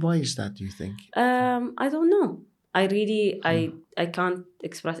 Why is that, do you think? I don't know. I can't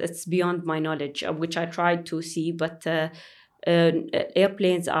express. It's beyond my knowledge, which I tried to see, but...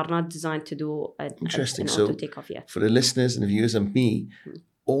 airplanes are not designed to do an auto takeoff yet. For the listeners and the viewers and me,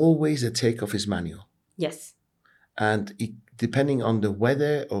 always the takeoff is manual. Yes. And depending on the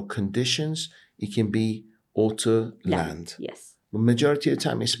weather or conditions, it can be auto land. Yes. The majority of the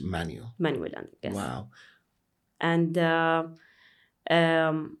time it's manual. Manual landing, yes. Wow. And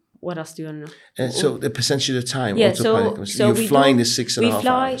what else do you want to know? So the percentage of the time autopilot comes. You're flying the 6.5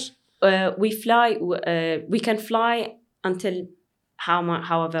 hours. We can fly until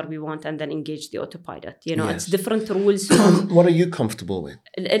however we want, and then engage the autopilot. You know, it's Yes. different rules from What are you comfortable with?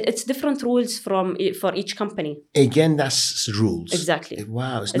 it's different rules for each company. Again, that's rules. Exactly.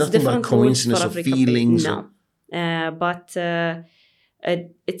 Wow, it's It's nothing but different rules coincidence for or every company. feelings. No. But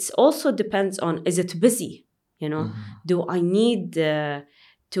it's also depends on, is it busy? You know, do I need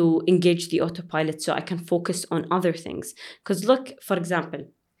to engage the autopilot so I can focus on other things? Because look, for example,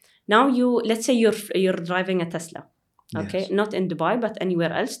 now let's say you're driving a Tesla. Okay, Yes. not in Dubai, but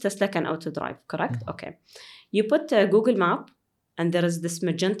anywhere else, Tesla can auto drive, correct? Okay. You put a Google map, and there is this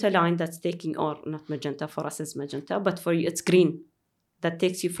magenta line that's taking, or not magenta, for us it's magenta, but for you it's green, that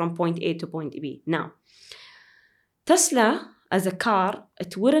takes you from point A to point B. Now, Tesla, as a car,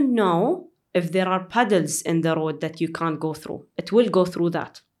 it wouldn't know if there are puddles in the road that you can't go through. It will go through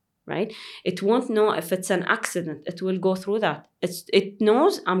that, right? It won't know if it's an accident. It will go through that. It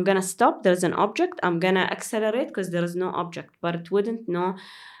knows I'm going to stop. There's an object. I'm going to accelerate because there is no object. But it wouldn't know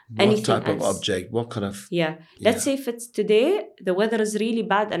anything What type of else. object? What kind of... Yeah. Let's say if it's today, the weather is really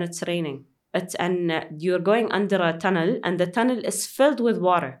bad and it's raining. And you're going under a tunnel and the tunnel is filled with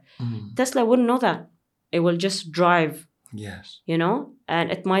water. Tesla wouldn't know that. It will just drive. Yes. You know,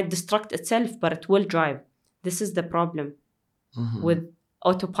 and it might destruct itself, but it will drive. This is the problem with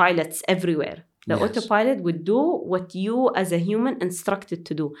autopilots everywhere. The autopilot would do what you as a human instructed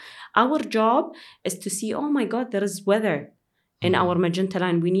to do. Our job is to see, oh my God, there is weather in our magenta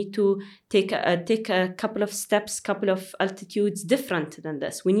line. We need to take a couple of steps, couple of altitudes different than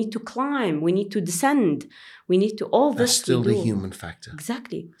this. We need to climb. We need to descend. We need to all That's this. still the human factor.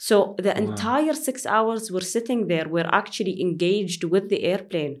 Exactly. So the entire 6 hours we're sitting there, we're actually engaged with the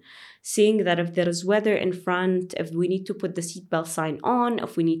airplane, seeing that if there is weather in front, if we need to put the seatbelt sign on,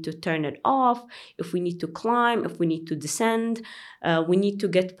 if we need to turn it off, if we need to climb, if we need to descend, we need to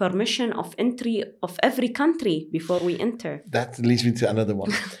get permission of entry of every country before we enter. That leads me to another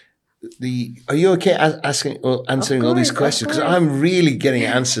one. Are you okay answering all these questions? Because I'm really getting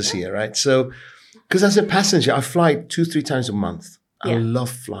answers here, right? So, because as a passenger, I fly 2-3 times a month. I love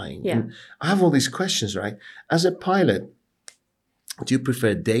flying. Yeah. And I have all these questions, right? As a pilot, do you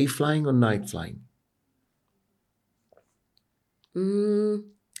prefer day flying or night flying?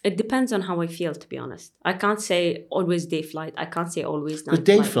 It depends on how I feel, to be honest. I can't say always day flight. I can't say always night But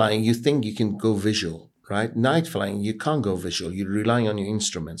day flight. flying, you think you can go visual, right? Night flying, you can't go visual. You're relying on your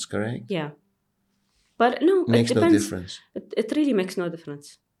instruments, correct? Yeah. But no, Makes it no depends. difference. It really makes no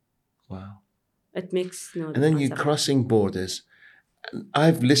difference. Wow. It makes no difference. And then you're at all. crossing borders.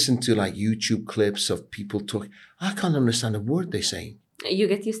 I've listened to like YouTube clips of people talking. I can't understand a word they're saying. You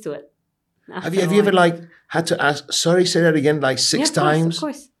get used to it. Have you ever like had to ask, sorry, say that again like 6 times?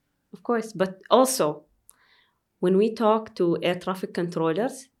 Of course. But also, when we talk to air traffic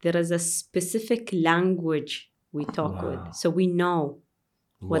controllers, there is a specific language we talk with. So we know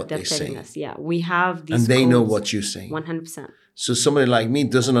what they're telling us. Yeah, we have these and they know codes. what you're saying. 100%. So somebody like me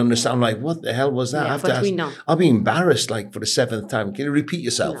doesn't understand. I'm like, what the hell was that? Yeah, I have but to ask. we know. I'll be embarrassed like for the 7th time. Can you repeat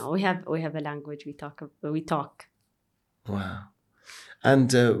yourself? No, we have a language we talk. Wow.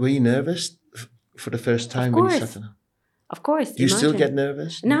 And were you nervous for the first time when you sat down? Of course. Do you still get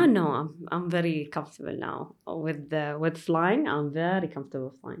nervous? No. I'm very comfortable now with flying. I'm very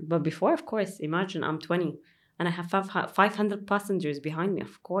comfortable flying. But before, of course, imagine I'm 20 and I have 500 passengers behind me.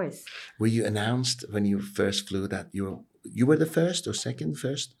 Of course. Were you announced when you first flew that you were the first or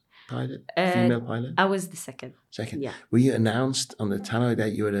first pilot, female pilot? I was the second. Second. Yeah. Were you announced on the tannoy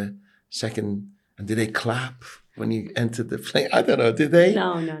that you were the second? And did they clap when you entered the plane? I don't know. Did they?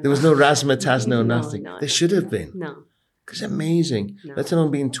 No. There was no razzmatazz, nothing. No, There should have been. No. Because amazing. No. Let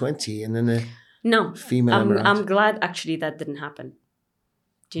alone being 20 and then a female Emirati. I'm glad actually that didn't happen.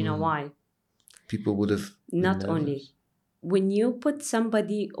 Do you know why? People would have Not only. When you put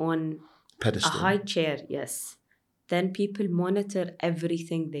somebody on pedestal. a high chair, yes, then people monitor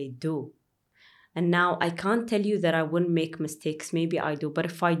everything they do. And now I can't tell you that I wouldn't make mistakes. Maybe I do. But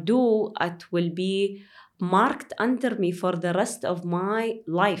if I do, it will be marked under me for the rest of my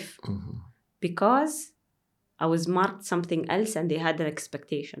life. Because I was marked something else and they had an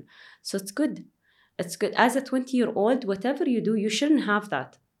expectation. So it's good. It's good. As a 20-year-old, whatever you do, you shouldn't have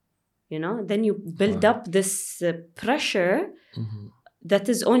that. You know, then you build up this pressure that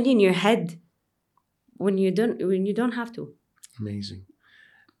is only in your head when you don't have to. Amazing.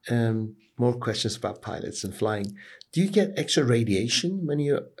 More questions about pilots and flying. Do you get extra radiation when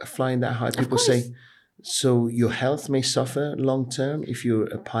you're flying that high? People say, so your health may suffer long term if you're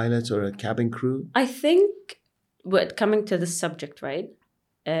a pilot or a cabin crew? I think, coming to this subject, right?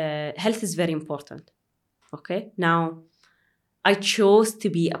 Health is very important. Okay. Now, I chose to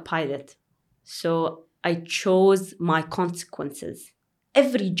be a pilot. So I chose my consequences.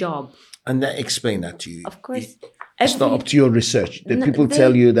 Every job. And that explain that to you. Of course. It's not up to your research. The people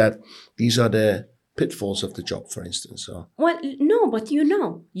tell you that these are the pitfalls of the job, for instance. So. Well, no, but you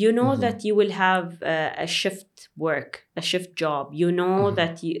know that you will have a shift work, a shift job. You know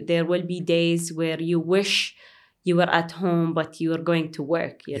that there will be days where you wish you were at home, but you are going to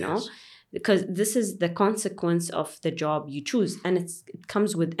work, you know, because this is the consequence of the job you choose. And it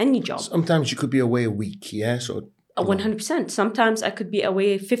comes with any job. Sometimes you could be away a week, yes? Or 100%. Sometimes I could be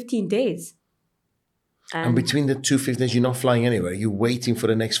away 15 days. And between the 2 15 days, you're not flying anywhere. You're waiting for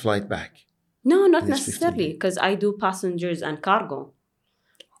the next flight back. No, not necessarily, because I do passengers and cargo.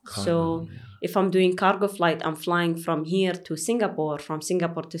 So if I'm doing cargo flight, I'm flying from here to Singapore, from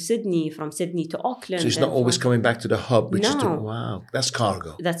Singapore to Sydney, from Sydney to Auckland. So it's not always coming back to the hub, which is wow, that's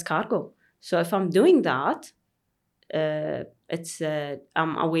cargo. That's cargo. So if I'm doing that,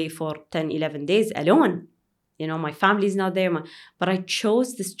 I'm away for 10, 11 days alone. You know, my family's not there, but I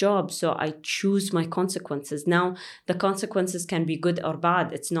chose this job, so I choose my consequences. Now, the consequences can be good or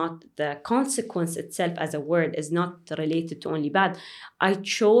bad. It's not the consequence itself as a word is not related to only bad. I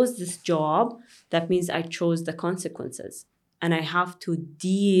chose this job. That means I chose the consequences, and I have to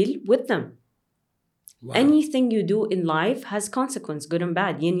deal with them. Wow. Anything you do in life has consequence, good and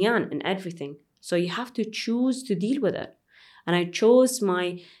bad, yin yang, and everything. So you have to choose to deal with it. And I chose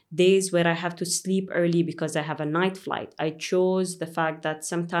my days where I have to sleep early because I have a night flight. I chose the fact that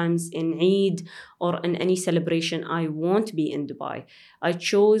sometimes in Eid or in any celebration, I won't be in Dubai. I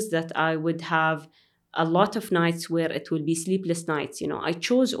chose that I would have a lot of nights where it will be sleepless nights. You know, I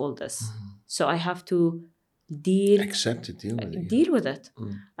chose all this. So I have to deal with it.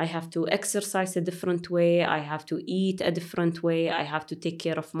 I have to exercise a different way. I have to eat a different way. I have to take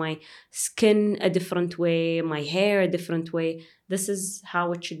care of my skin a different way, my hair a different way. This is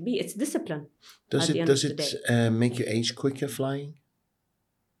how it should be. It's discipline. Does it make you age quicker flying?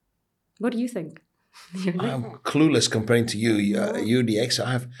 What do you think? I'm clueless comparing to you. You're the ex.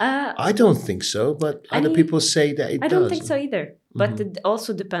 I don't think so, but other people say that it does. I don't think so either. But it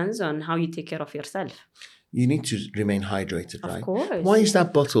also depends on how you take care of yourself. You need to remain hydrated, right? Of course. Why is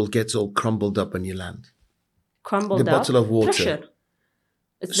that bottle gets all crumbled up when you land? Crumbled up? The bottle of water.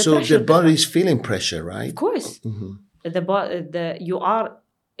 Pressure. So the body's feeling pressure, right? Of course. You are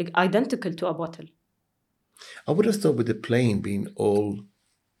identical to a bottle. I would have thought with the plane being all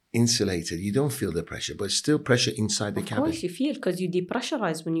insulated, you don't feel the pressure, but it's still pressure inside the cabin. Of course you feel, because you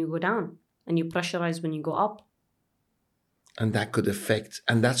depressurize when you go down and you pressurize when you go up. And that could affect,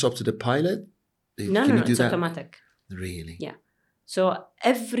 and that's up to the pilot? No, it's automatic. Really? Yeah. So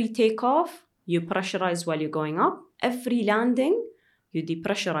every takeoff, you pressurize while you're going up. Every landing, you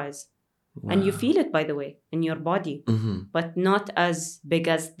depressurize. Wow. And you feel it, by the way, in your body. But not as big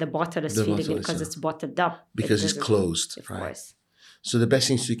as the bottle is feeling it, because it's bottled up. Because it's closed, of right? Course. So the best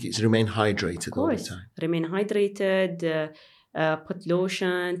thing to do is remain hydrated all the time. Remain hydrated, put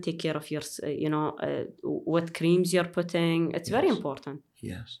lotion, take care of your, what creams you're putting. It's very important.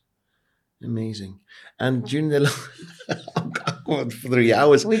 Yes. Amazing. And during the I'm going for 3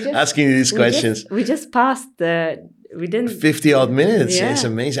 hours asking you these questions. We just passed we didn't 50 odd minutes. Yeah. It's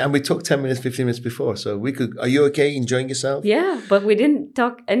amazing. And we talked 10 minutes, 15 minutes before. So are you okay enjoying yourself? Yeah, but we didn't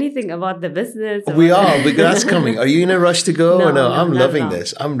talk anything about the business. That's coming. Are you in a rush to go? No, I'm loving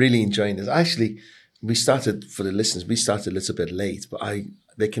this. I'm really enjoying this. Actually, for the listeners, we started a little bit late, but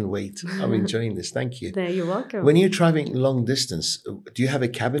they can wait. I'm enjoying this. Thank you. You're welcome. When you're traveling long distance, do you have a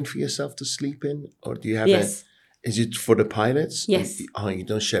cabin for yourself to sleep in? Or do you have is it for the pilots? Yes. You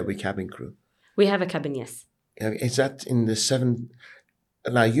don't share with cabin crew? We have a cabin, yes. Is that in the 7?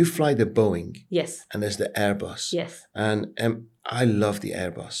 Now, you fly the Boeing. Yes. And there's the Airbus. Yes. And I love the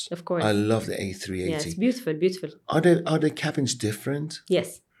Airbus. Of course. I love the A380. Yeah, it's beautiful, beautiful. Are the cabins different?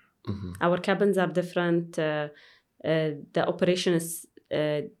 Yes. Our cabins are different. The operation is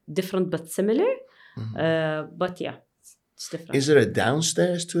different but similar. But yeah, it's different. Is there a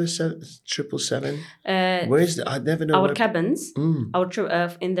downstairs to a 777? Where is I never know. Our cabins, in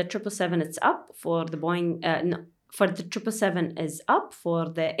the 777 it's up. For the Boeing, for the 777 is up. For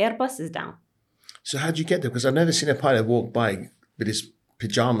the Airbus is down. So how'd you get there? Because I've never seen a pilot walk by with his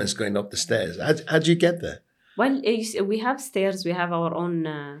pajamas going up the stairs. How'd you get there? Well, we have stairs. We have our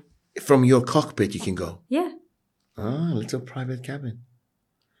own. From your cockpit, you can go? Yeah. A little private cabin.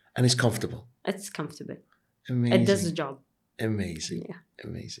 And it's comfortable? It's comfortable. Amazing. It does the job. Amazing. Yeah.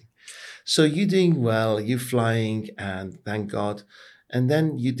 Amazing. So you're doing well, you're flying, and thank God. And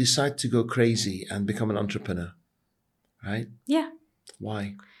then you decide to go crazy and become an entrepreneur, right? Yeah.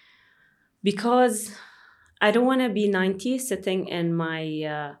 Why? Because I don't want to be 90 sitting in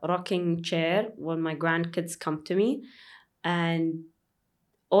my rocking chair when my grandkids come to me, and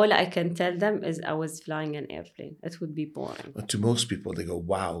all I can tell them is I was flying an airplane. It would be boring. But to most people, they go,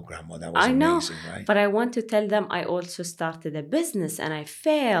 "Wow, Grandma, that was I know, amazing, right?" but I want to tell them I also started a business and I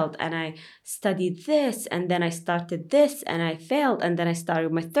failed, and I studied this, and then I started this and I failed, and then I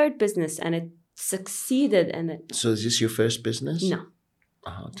started my third business and it succeeded. And it, So is this your first business? no.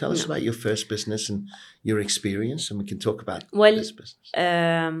 Tell us No. about your first business and your experience, and we can talk about Well, this business.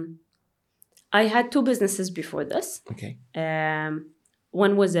 I had two businesses before this. Okay.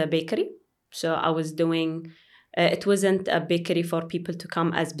 One was a bakery. So I was doing, it wasn't a bakery for people to come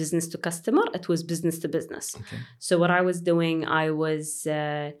as business to customer. It was business to business. Okay. So what I was doing, I was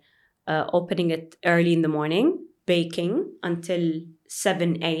opening it early in the morning, baking until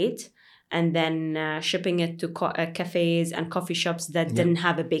 7, 8, and then shipping it to cafes and coffee shops that didn't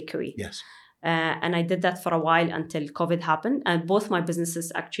have a bakery. Yes. And I did that for a while until COVID happened. And both my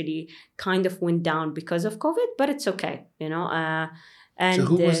businesses actually kind of went down because of COVID, but it's okay, you know. And so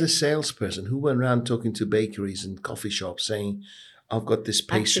who was the salesperson? Who went around talking to bakeries and coffee shops saying, "I've got this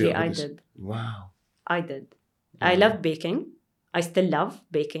pastry"? Actually, I did. Wow. I did. I love baking. I still love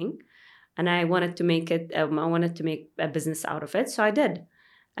baking. And I wanted to make it, I wanted to make a business out of it. So I did.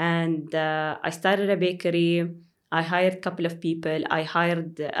 And I started a bakery. I hired a couple of people.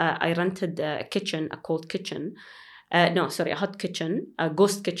 I rented a kitchen, a cold kitchen. A hot kitchen, a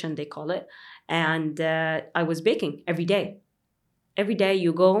ghost kitchen, they call it. And I was baking every day. Every day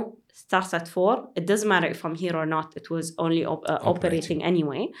you go, starts at 4. It doesn't matter if I'm here or not. It was only operating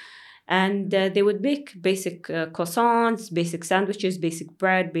anyway. And they would bake basic croissants, basic sandwiches, basic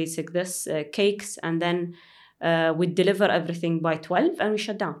bread, basic cakes. And then we'd deliver everything by 12 and we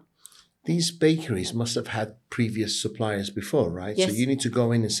shut down. These bakeries must have had previous suppliers before, right? Yes. So you need to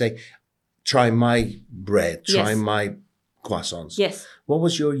go in and say, "Try my bread, try Yes. my croissants." Yes. What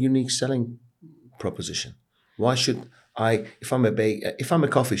was your unique selling proposition? Why should I, if I'm a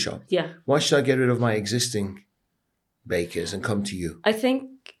coffee shop, Yeah. why should I get rid of my existing bakers and come to you? I think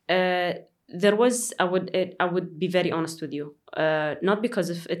there was, I would be very honest with you. Not because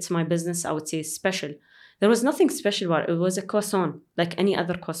if it's my business, I would say it's special. There was nothing special about it. It was a croissant, like any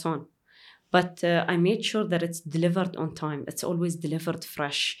other croissant. But I made sure that it's delivered on time. It's always delivered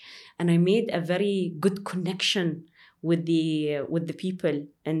fresh. And I made a very good connection with the people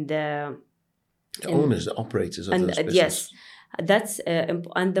and the owners, the operators of those businesses. Yes, that's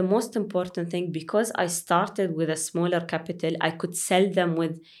and the most important thing, because I started with a smaller capital, I could sell them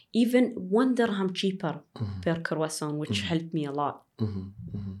with even 1 dirham cheaper per croissant, which helped me a lot.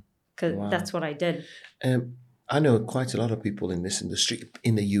 Because that's what I did. I know quite a lot of people in this industry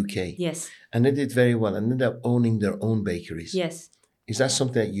in the UK. Yes. And they did very well, and ended up owning their own bakeries. Yes. Is that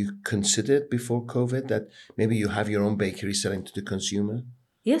something that you considered before COVID, that maybe you have your own bakery selling to the consumer?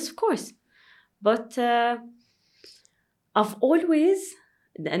 Yes, of course. But I've always,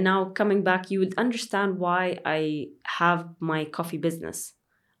 and now coming back, you would understand why I have my coffee business.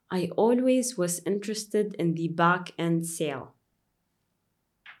 I always was interested in the back end sale,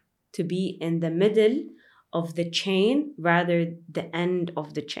 to be in the middle of the chain rather the end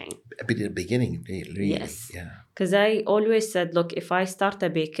of the chain. A bit at the beginning, really. Yes. Yeah. Because I always said, look, if I start a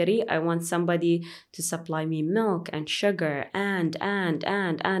bakery, I want somebody to supply me milk and sugar and.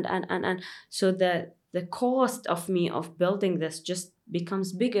 So the cost of building this just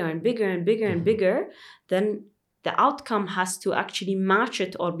becomes bigger and bigger and bigger and bigger. Then the outcome has to actually match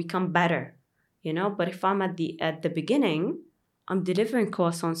it or become better, you know. But if I'm at the beginning, I'm delivering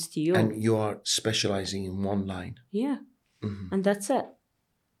croissants to you. And you are specializing in one line. Yeah. And that's it.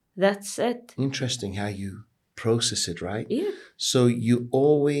 That's it. Interesting how you process it, right? Yeah. So you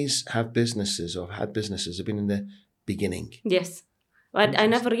always have businesses or had businesses have been in the beginning. Yes. But I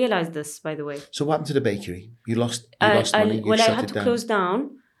never realized this, by the way. So what happened to the bakery? You lost money? I had to close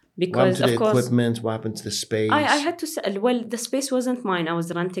down. Because, what happened to of the equipment? What happened to the space? I had to sell. Well, the space wasn't mine. I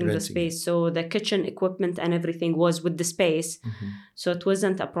was renting the space. So the kitchen equipment and everything was with the space. So it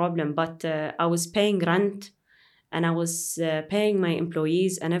wasn't a problem. But I was paying rent and I was paying my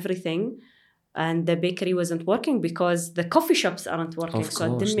employees and everything. And the bakery wasn't working because the coffee shops aren't working. Of course,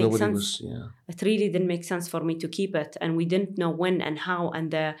 so it didn't make sense. Yeah. It really didn't make sense for me to keep it. And we didn't know when and how.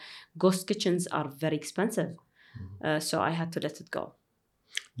 And the ghost kitchens are very expensive. So I had to let it go.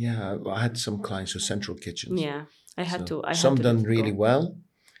 Yeah, I had some clients with central kitchens. Yeah, I had to. Some done really well,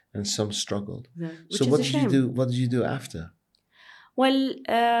 and some struggled. Yeah, so what did you do? What did you do after? Well,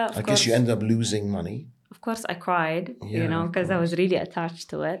 I guess you ended up losing money. Of course, I cried. You know, because I was really attached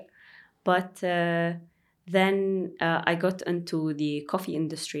to it. But then I got into the coffee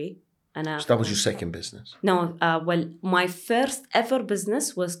industry, And So that was your second business. no, well, my first ever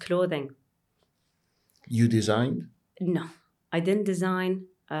business was clothing. You designed? No, I didn't design.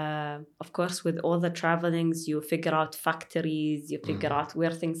 Of course, with all the travelings, you figure out factories, you figure out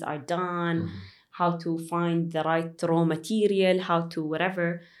where things are done, how to find the right raw material, how to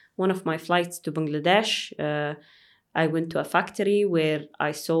whatever. One of my flights to Bangladesh, I went to a factory where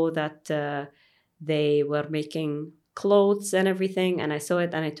I saw that they were making clothes and everything, and I saw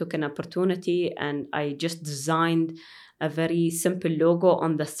it and I took an opportunity and I just designed a very simple logo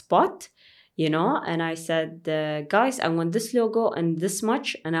on the spot. And I said, guys, I want this logo and this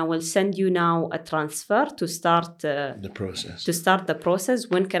much, and I will send you now a transfer to start the process.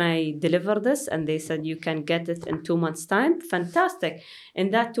 When can I deliver this? And they said, you can get it in 2 months' time. Fantastic. In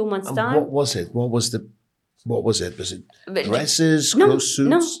that 2 months' time. What was it? Was it dresses, clothes, suits?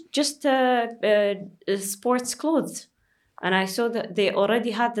 No, just sports clothes. And I saw that they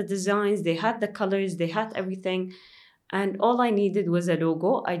already had the designs, they had the colors, they had everything. And all I needed was a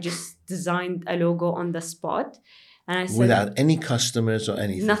logo. I just designed a logo on the spot. And I said, without any customers or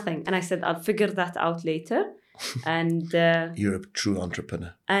anything? Nothing. And I said, I'll figure that out later. And you're a true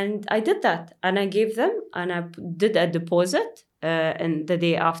entrepreneur. And I did that. And I gave them, and I did a deposit and the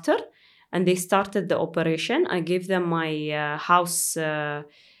day after. And they started the operation. I gave them my house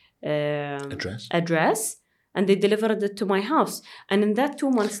address. And they delivered it to my house. And in that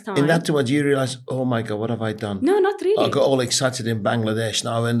 2 months' time... In that 2 months, you realized, oh my God, what have I done? No, not really. I got all excited in Bangladesh.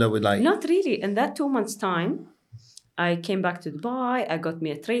 Now I end up with like... Not really. In that 2 months' time, I came back to Dubai. I got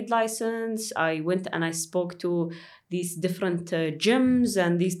me a trade license. I went and I spoke to these different gyms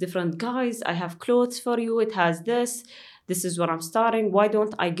and these different guys. I have clothes for you. It has this. This is what I'm starting. Why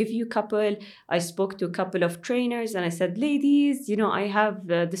don't I give you a couple? I spoke to a couple of trainers and I said, ladies, I have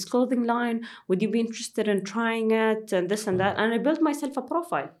this clothing line. Would you be interested in trying it? And this and that. And I built myself a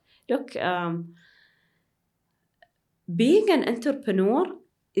profile. Look, being an entrepreneur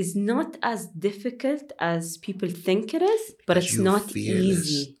is not as difficult as people think it is, but it's not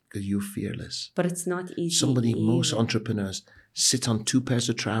easy. Because you're fearless. But it's not easy. Most entrepreneurs sit on 2 pairs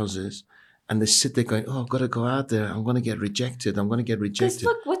of trousers and they sit there going, oh, I've got to go out there. I'm going to get rejected. Because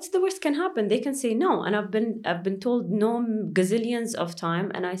look, what's the worst can happen? They can say no. And I've been told no gazillions of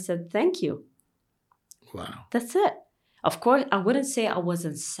time. And I said, thank you. Wow. That's it. Of course, I wouldn't say I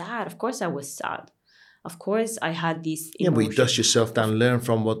wasn't sad. Of course, I was sad. Of course, I had these emotions. Yeah, but you dust yourself down, learn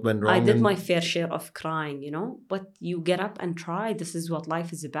from what went wrong. I did my fair share of crying, But you get up and try. This is what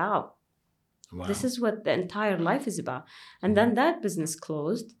life is about. Wow. This is what the entire life is about. And then that business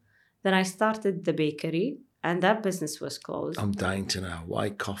closed. Then I started the bakery, and that business was closed. I'm dying to know.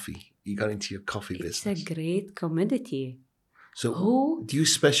 Why coffee? You got into your coffee business. It's a great commodity. So do you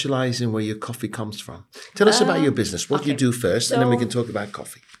specialize in where your coffee comes from? Tell us about your business. What do you do first, and then we can talk about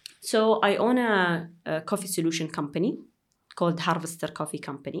coffee. So I own a coffee solution company called Harvester Coffee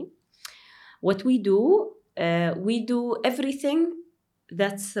Company. What we do everything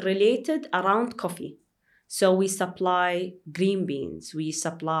that's related around coffee. So we supply green beans, we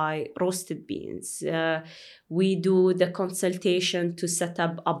supply roasted beans, we do the consultation to set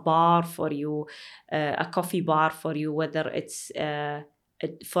up a bar for you, a coffee bar for you, whether it's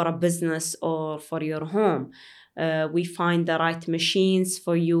for a business or for your home. We find the right machines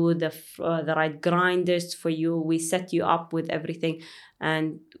for you, the right grinders for you. We set you up with everything.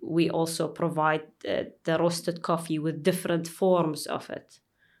 And we also provide the roasted coffee with different forms of it.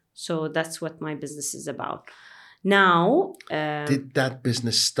 So that's what my business is about. Now... did that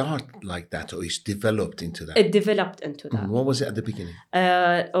business start like that, or it's developed into that? It developed into that. What was it at the beginning?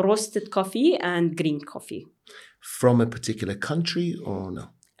 Roasted coffee and green coffee. From a particular country or no?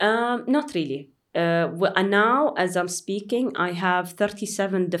 Not really. And now, as I'm speaking, I have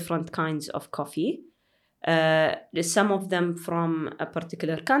 37 different kinds of coffee. Some of them from a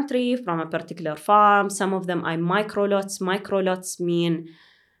particular country, from a particular farm. Some of them are microlots. Microlots mean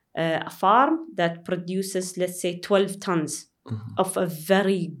a farm that produces, let's say, 12 tons of a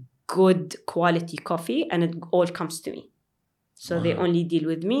very good quality coffee, and it all comes to me. So they only deal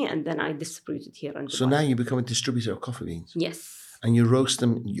with me, and then I distribute it here in Dubai. So now you become a distributor of coffee beans? Yes. And you roast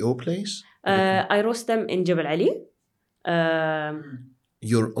them in your place? I roast them in Jebel Ali.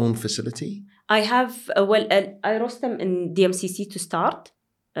 Your own facility? I have, I roast them in DMCC to start.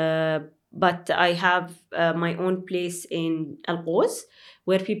 But I have my own place in Al Quoz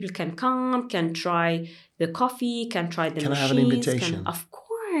where people can come, can try the coffee, can try the machines. Can I have an invitation? Of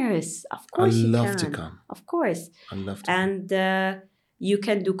course I'd love you can. to come. Of course. I'd love to. And You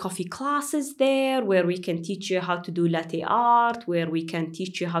can do coffee classes there where we can teach you how to do latte art, where we can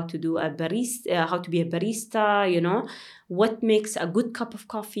teach you how to do how to be a barista, what makes a good cup of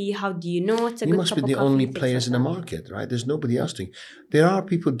coffee, how do you know it's a You good must cup be of the coffee, only things players in like the that. market, right? There's nobody else doing. There are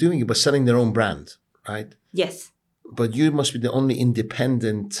people doing it, but selling their own brand, right? Yes. But you must be the only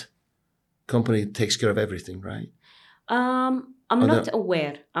independent company that takes care of everything, right? I'm not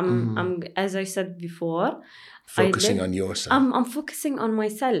aware. I'm as I said before, Focusing on yourself. I'm focusing on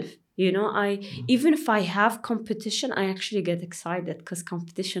myself. Even if I have competition, I actually get excited because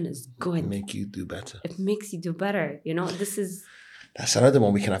competition is good. Make you do better. It makes you do better. That's another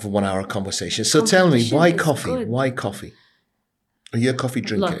one we can have a 1 hour conversation. So tell me, why coffee? Good. Why coffee? Are you a coffee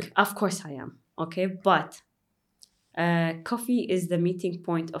drinker? Look, of course I am. Okay, but coffee is the meeting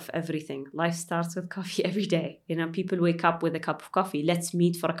point of everything. Life starts with coffee every day. People wake up with a cup of coffee. Let's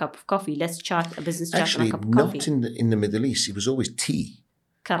meet for a cup of coffee. Let's chat a business chat on a cup of coffee. Actually, not in the Middle East. It was always tea.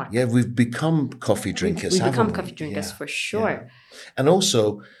 Correct. Yeah, we've become coffee drinkers. We've become coffee drinkers for sure. Yeah. And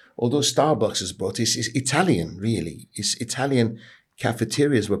also, although Starbucks has brought it's Italian, really. It's Italian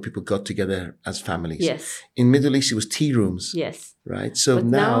cafeterias where people got together as families. Yes. In Middle East, it was tea rooms. Yes. Right. So but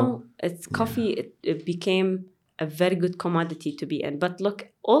now it's coffee. It became a very good commodity to be in. But look,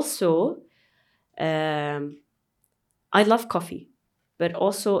 also, I love coffee, but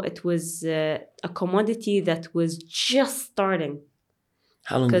also it was a commodity that was just starting.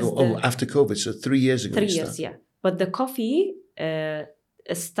 How long ago? After COVID, so 3 years ago. 3 years, yeah. But the coffee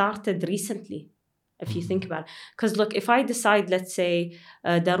started recently, if you think about it. Because look, if I decide, let's say,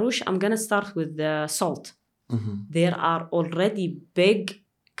 Darush, I'm going to start with salt. There are already big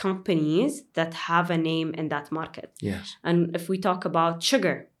companies that have a name in that market. Yes. And if we talk about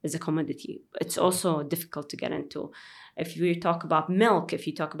sugar as a commodity, it's also difficult to get into. If we talk about milk,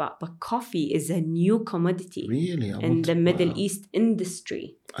 but coffee is a new commodity. Really? In the Middle East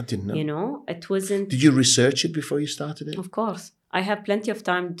industry. I didn't know. It wasn't. Did you research it before you started it? Of course. I have plenty of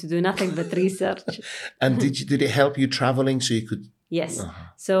time to do nothing but research. And did it help you traveling so you could? Yes.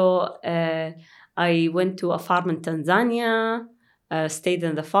 So I went to a farm in Tanzania. Stayed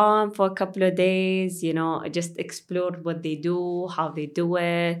in the farm for a couple of days, I just explored what they do, how they do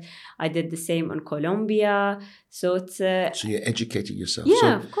it. I did the same in Colombia. So it's... so you educated yourself. Yeah, so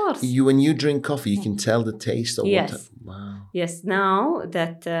of course. When you drink coffee, you can tell the taste of yes. Wow. Yes, now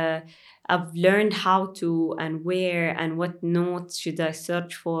that I've learned how to and where and what notes should I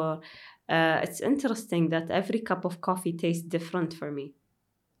search for, it's interesting that every cup of coffee tastes different for me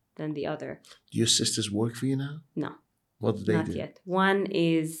than the other. Do your sisters work for you now? No. What do they do? Not yet. One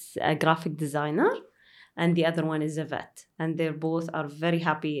is a graphic designer and the other one is a vet. And they both are very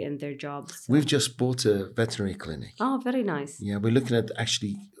happy in their jobs. We've just bought a veterinary clinic. Oh, very nice. Yeah, we're looking at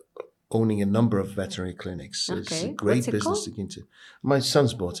actually owning a number of veterinary clinics. So it's a great business to get into. My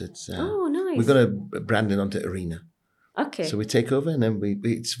son's bought it. Oh, nice. We're going to brand it onto Arena. Okay. So we take over and then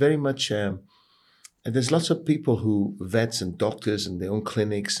it's very much... there's lots of people vets and doctors and they own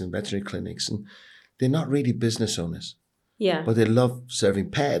clinics and veterinary clinics, and they're not really business owners. Yeah. But they love serving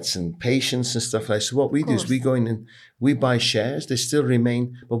pets and patients and stuff like that. So what we do is we go in and we buy shares. They still remain,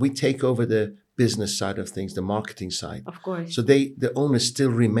 but we take over the business side of things, the marketing side. Of course. So the owners still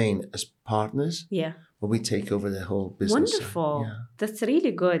remain as partners. Yeah. But we take over the whole business. Wonderful. Side. Yeah. That's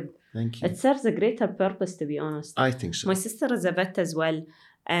really good. Thank you. It serves a greater purpose, to be honest. I think so. My sister is a vet as well.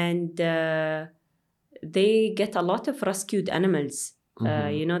 And they get a lot of rescued animals.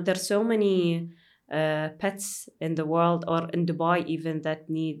 There's so many... pets in the world or in Dubai even that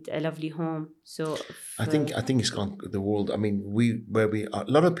need a lovely home. So I think it's gone the world. I mean, where we are,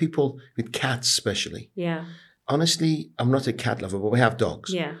 a lot of people with cats especially. Yeah. Honestly, I'm not a cat lover, but we have dogs.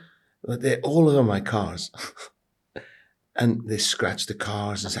 Yeah. But they're all over my cars. And they scratch the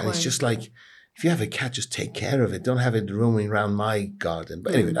cars and it's just like, if you have a cat, just take care of it. Don't have it roaming around my garden.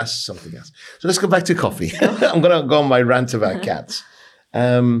 But anyway, that's something else. So let's go back to coffee. I'm going to go on my rant about cats.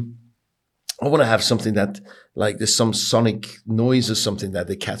 I want to have something that, like, there's some sonic noise or something that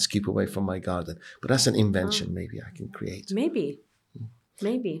the cats keep away from my garden. But that's an invention maybe I can create. Maybe.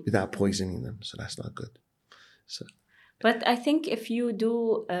 Without poisoning them. So that's not good. So. But I think if you do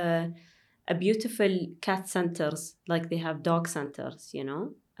a beautiful cat centers, like they have dog centers,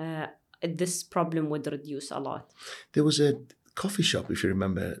 this problem would reduce a lot. There was a coffee shop, if you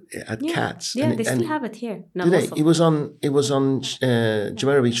remember, at Cats. Yeah, they still have it here. No, did they? It was on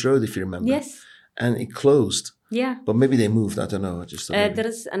Jumeirah Beach Road, if you remember. Yes. And it closed. Yeah. But maybe they moved. I don't know.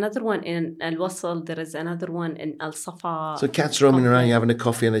 There is another one in Al Wasl. There is another one in Al Safa. So cats roaming around, you're having a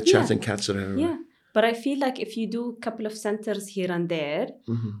coffee and a chat, and cats are everywhere. Yeah. But I feel like if you do a couple of centers here and there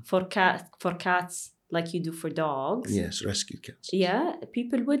for cats, like you do for dogs. Yes, rescued cats. Yeah,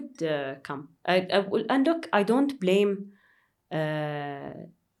 people would come. And look, I don't blame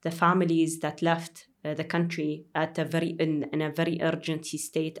the families that left the country at in a very urgency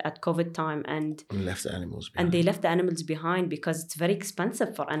state at COVID time, and left the animals behind. And they left the animals behind because it's very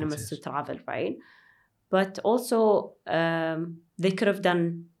expensive for animals to travel, right? But also, they could have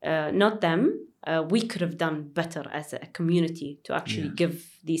done, not them, we could have done better as a community to actually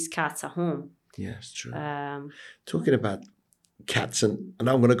give these cats a home. Yes, true. Talking about cats, and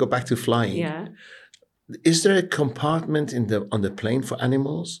I'm going to go back to flying. Yeah. Is there a compartment on the plane for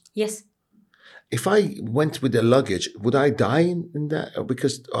animals? Yes. If I went with the luggage, would I die in that?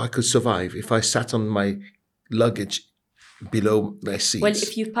 Because I could survive if I sat on my luggage below my seats. Well,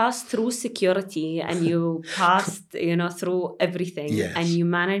 if you pass through security and you passed, through everything, and you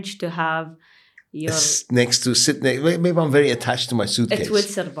manage to have your sit next. Maybe I'm very attached to my suitcase. It will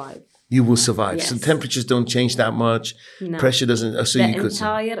survive. You will survive. Yes. So temperatures don't change that much. No. Pressure doesn't. So the you could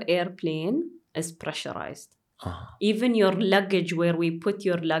entire airplane is pressurized. Uh-huh. Even your luggage, where we put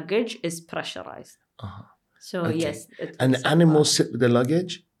your luggage, is pressurized. Uh-huh. So yes. And the animals sit with the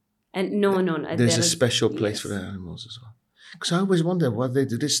luggage? And no. There's a special place for the animals as well. Because I always wonder what they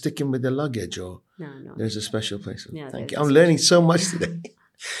do. They stick in with the luggage, or no. There's a special place. Yeah, Thank you. I'm learning so much today.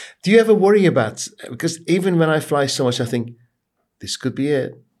 Do you ever worry about? Because even when I fly so much, I think this could be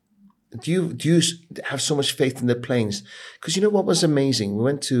it. Do you have so much faith in the planes? Because you know what was amazing? We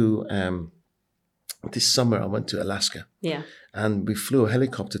went to this summer. I went to Alaska. Yeah. And we flew a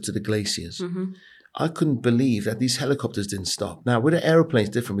helicopter to the glaciers. Mm-hmm. I couldn't believe that these helicopters didn't stop. Now, with the aeroplanes,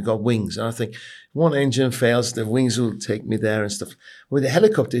 different. We got wings. And I think one engine fails, the wings will take me there and stuff. With a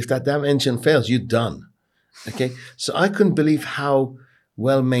helicopter, if that damn engine fails, you're done. Okay? So I couldn't believe how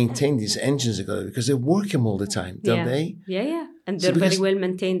well maintained these engines are going, because they work them all the time, don't they? Yeah. And they're very well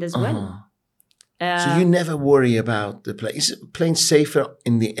maintained as well. So you never worry about the plane. Is the plane safer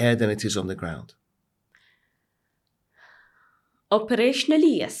in the air than it is on the ground?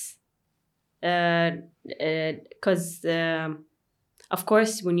 Operationally, yes. Because, of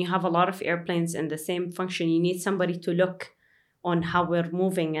course, when you have a lot of airplanes in the same function, you need somebody to look on how we're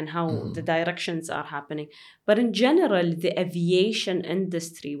moving and how the directions are happening. But in general, the aviation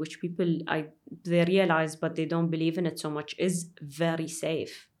industry, which they realize but they don't believe in it so much, is very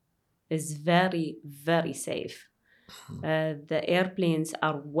safe. Is very, very safe. The airplanes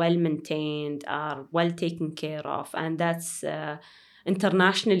are well maintained, are well taken care of, and that's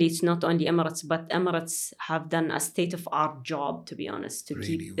internationally. It's not only Emirates, but Emirates have done a state-of-art job, to be honest, to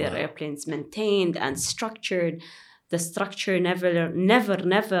keep their airplanes maintained and structured. The structure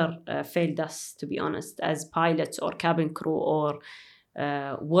never failed us, to be honest, as pilots or cabin crew or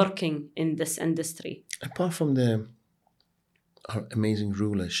working in this industry. Apart from our amazing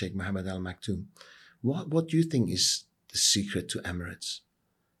ruler, Sheikh Mohammed Al Maktoum, what do you think is the secret to Emirates?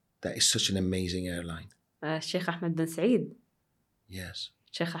 That is such an amazing airline. Sheikh Ahmed bin Saeed. Yes.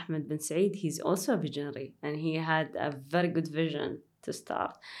 Sheikh Ahmed bin Saeed, he's also a visionary, and he had a very good vision to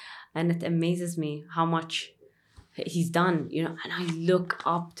start. And it amazes me how much he's done, and I look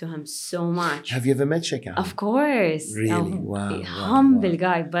up to him so much. Have you ever met Sheikh Ahmed? Of course. Really? Wow. Humble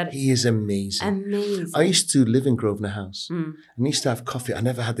guy, but he is amazing. Amazing. I used to live in Grosvenor House, and he used to have coffee. I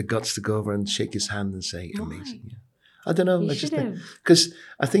never had the guts to go over and shake his hand and say, amazing. Yeah. I don't know. You I just should have. Because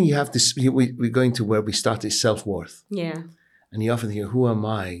I think you have this, we're going to where we started self-worth. Yeah. And you often think, who am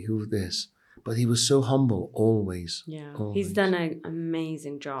I? Who this? But he was so humble, always. Yeah. Always. He's done an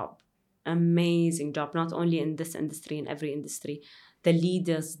amazing job. Amazing job, not only in this industry, in every industry. The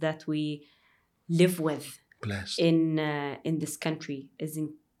leaders that we live with in this country is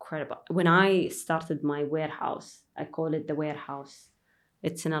incredible. When I started my warehouse, I call it the warehouse.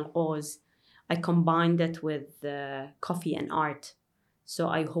 It's in Al Qoz. I combined it with coffee and art. So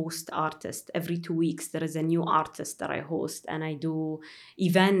I host artists. Every 2 weeks, there is a new artist that I host, and I do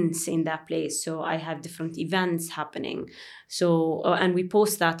events in that place. So I have different events happening. So, and we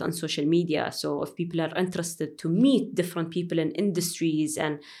post that on social media. So if people are interested to meet different people in industries,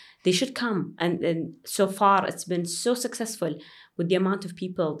 and they should come. And so far, it's been so successful with the amount of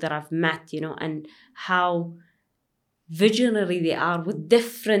people that I've met, and how visionary they are with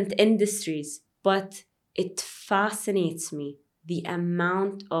different industries. But it fascinates me, the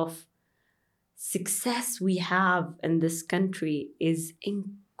amount of success we have in this country is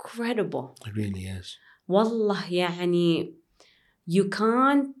incredible. It really is. Wallah, يعني, you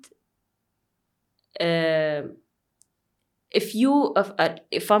can't, if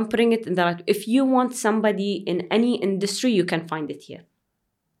I'm putting it in that, if you want somebody in any industry, you can find it here.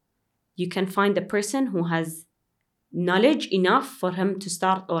 You can find a person who has knowledge enough for him to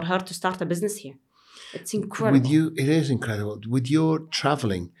start or her to start a business here. It's incredible. With you, it is incredible. With your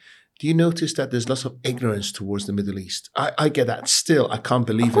traveling, do you notice that there's lots of ignorance towards the Middle East? I get that still. I can't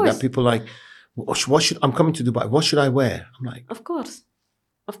believe Of it. That course. people are like, I'm coming to Dubai. What should I wear? I'm like, Of course.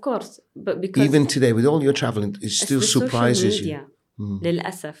 But because even today, with all your traveling, it it's still the surprises social media. you.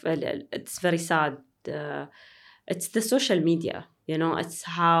 للأسف it's very sad. It's the social media, it's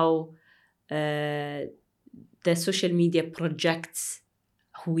how the social media projects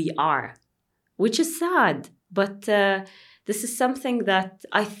who we are, which is sad. But this is something that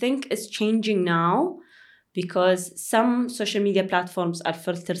I think is changing now, because some social media platforms are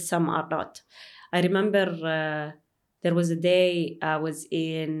filtered, some are not. I remember there was a day I was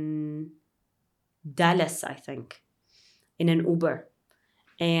in Dallas, I think, in an Uber.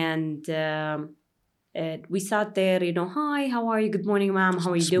 And we sat there, hi, how are you? Good morning, ma'am.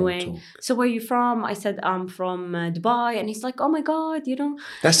 How are you Small doing? talk. So where are you from? I said, I'm from Dubai. And he's like, oh my God,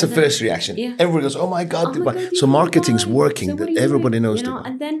 That's the first reaction. Yeah. Everybody goes, oh my God, Oh my Dubai. God, you're So from marketing's Dubai. working. So what That are you everybody doing? knows Dubai.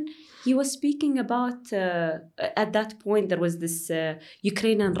 And then he was speaking about, at that point, there was this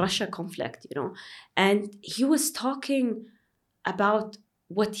Ukraine and Russia conflict, and he was talking about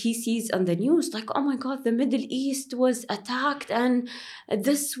what he sees on the news, like, oh my God, the Middle East was attacked and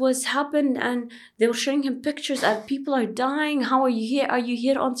this was happened, and they were showing him pictures and people are dying. How are you here? Are you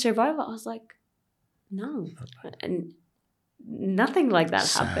here on survival? I was like, no, and nothing like that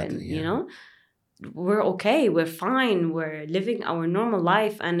happened. Yeah. We're okay, we're fine, we're living our normal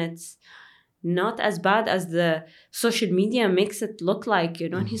life, and it's not as bad as the social media makes it look like,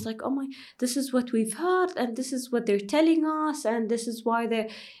 And he's like, oh my, this is what we've heard, and this is what they're telling us, and this is why they're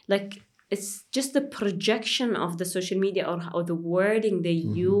like, it's just the projection of the social media or the wording they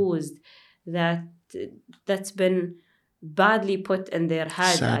used that's been badly put in their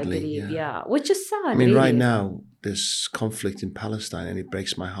head. Sadly, I believe, yeah. which is sad. I mean, really. right now, there's conflict in Palestine and it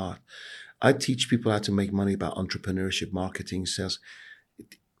breaks my heart. I teach people how to make money about entrepreneurship, marketing, sales.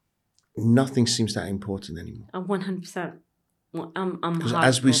 Nothing seems that important anymore. 100%. I'm Because heartbroken.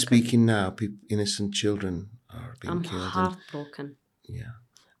 as we're speaking now, innocent children are being killed. I'm heartbroken. Yeah.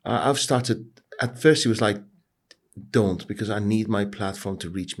 I've started, at first it was like, don't, because I need my platform to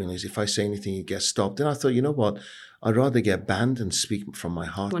reach millions. If I say anything, it gets stopped. Then I thought, you know what? I'd rather get banned and speak from my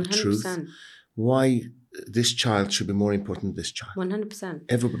heart, 100%. the truth. Why this child should be more important than this child. 100%.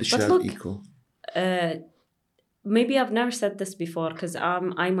 Everybody should have equal. Maybe I've never said this before, because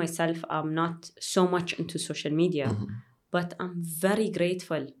I myself am not so much into social media, but I'm very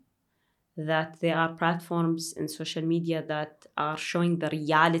grateful that there are platforms in social media that are showing the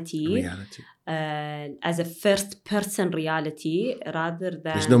reality. As a first-person reality, rather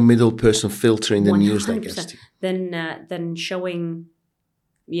than there's no middle person filtering the news that gets to you. Than showing,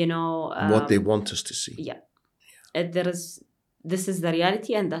 what they want us to see. Yeah. This is the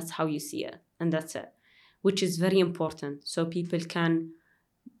reality, and that's how you see it, and that's it, which is very important, so people can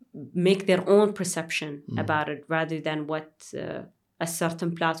make their own perception about it, rather than what a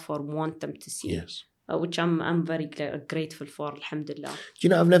certain platform want them to see. Yes. Which I'm very grateful for, alhamdulillah.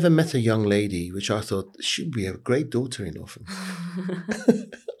 I've never met a young lady which I thought she'd be a great daughter-in-law for me.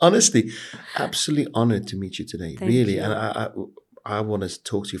 Honestly, absolutely honored to meet you today. Thank really. you. And I want to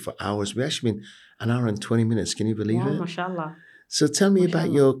talk to you for hours. We've actually been an hour and 20 minutes. Can you believe it? Mashallah. So tell me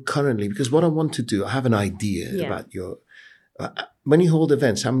about your currently, because what I want to do, I have an idea about your, when you hold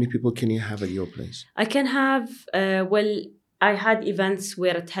events, how many people can you have at your place? I can have, I had events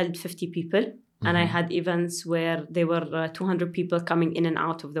where it held 50 people. And I had events where there were 200 people coming in and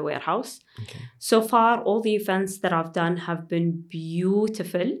out of the warehouse. Okay. So far, all the events that I've done have been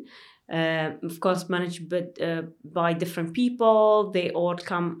beautiful. Of course, managed by different people. They all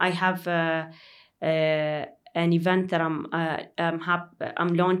come. I have an event that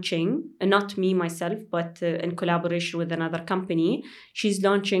I'm launching, not me myself, but in collaboration with another company. She's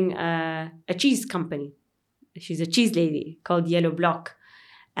launching a cheese company. She's a cheese lady called Yellow Block.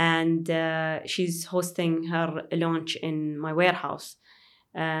 And she's hosting her launch in my warehouse.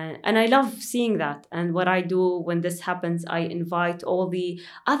 And I love seeing that. And what I do when this happens, I invite all the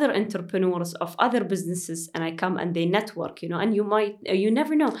other entrepreneurs of other businesses, and I come and they network, and you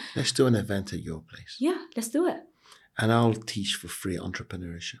never know. Let's do an event at your place. Yeah, let's do it. And I'll teach for free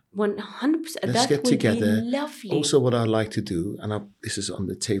entrepreneurship. 100%. Let's get together. Be lovely. Also, what I'd like to do, and this is on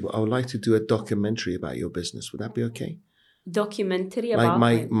the table, I would like to do a documentary about your business. Would that be okay? Documentary about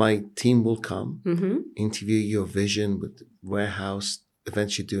my team will come, interview your vision with warehouse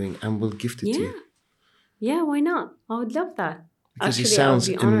events you're doing, and we'll gift it to you. Yeah, why not? I would love that. Because it sounds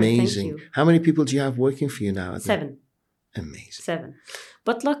amazing. How many people do you have working for you now? 7. Amazing. 7.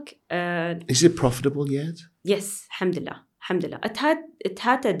 But look, is it profitable yet? Yes, alhamdulillah. It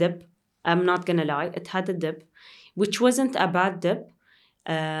had a dip I'm not gonna lie. It had a dip, which wasn't a bad dip.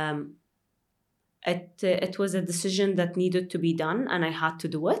 Um, it was a decision that needed to be done, and I had to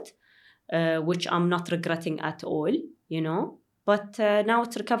do it, which I'm not regretting at all, you know. But now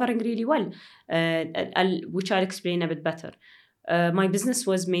it's recovering really well, which I'll explain a bit better. My business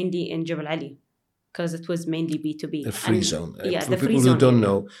was mainly in Jebel Ali because it was mainly B2B. The free zone. Yeah, For the free people who zone don't area.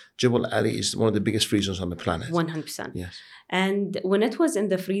 know, Jebel Ali is one of the biggest free zones on the planet. 100%. Yes. And when it was in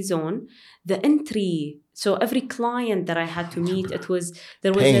the free zone, the entry, so every client that I had to meet, there was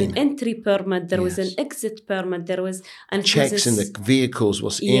Pain. an entry permit, there was an Yes. exit permit, there was, and it Checks was in the vehicles,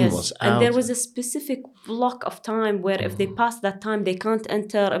 what's in, yes, what's out. and there was a specific block of time where if they pass that time, they can't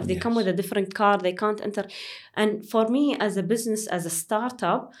enter. If they come Yes. with a different car, they can't enter. And for me, as a business, as a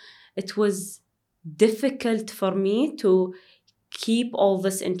startup, it was difficult for me to keep all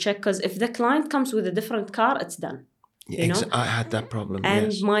this in check, because if the client comes with a different car, it's done. You know? I had that problem.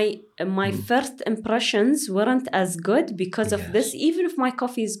 And yes. my first impressions weren't as good because of Yes. this. Even if my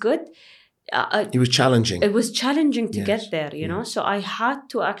coffee is good, It was challenging. it was challenging to Yes. get there, you know. So I had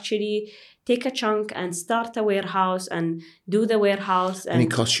to actually take a chunk and start a warehouse and do the warehouse. And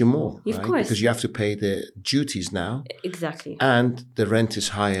it costs you more, Of right? course. Because you have to pay the duties now. Exactly. And the rent is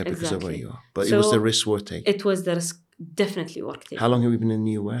higher because of where Exactly. you are. But So it was the risk worth taking. It was the risk, definitely worth taking. How long have you been in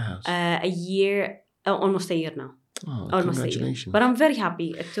the new warehouse? A year, almost a year now. Oh, Almost congratulations. a year. But I'm very happy.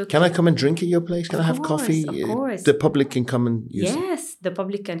 It took. Can I come and drink at your place? Can I have coffee? Of course. The public can come and use it. Yes, the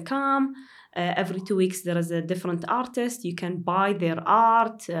public can come. Every 2 weeks, there is a different artist. You can buy their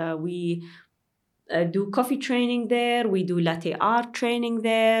art. We do coffee training there. We do latte art training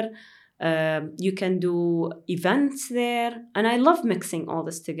there. You can do events there. And I love mixing all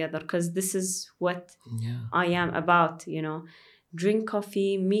this together because this is what I am about, you know. Drink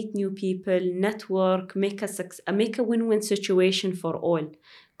coffee, meet new people, network, make a win-win situation for all.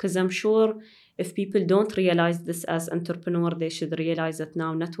 Because I'm sure if people don't realize this as entrepreneur, they should realize that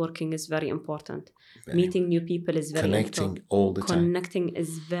now networking is very important. Meeting new people is very important. Connecting all the time. Connecting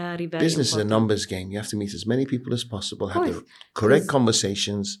is very, very Business important. is a numbers game. You have to meet as many people as possible, have course. the correct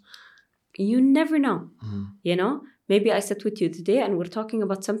conversations. You never know, you know? Maybe I sit with you today and we're talking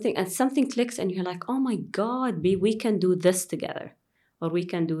about something and something clicks and you're like, oh my God, we can do this together or we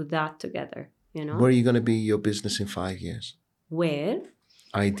can do that together, you know? Where are you going to be your business in 5 years? Where?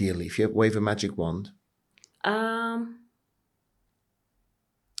 Ideally, if you wave a magic wand. I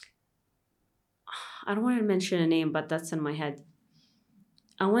don't want to mention a name, but that's in my head.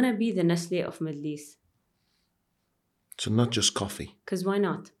 I want to be the Nestle of Middle East. So not just coffee. Because why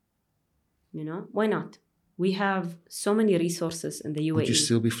not? You know, why not? We have so many resources in the UAE. Would you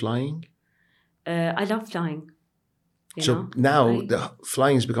still be flying? I love flying. So now the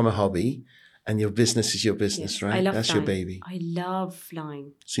flying has become a hobby and your business is your business, yes, right? I love That's flying. your baby. I love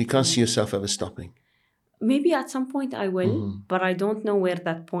flying. So you can't see yourself ever stopping? Maybe at some point I will, but I don't know where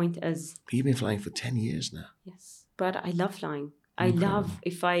that point is. You've been flying for 10 years now. Yes, but I love flying. I love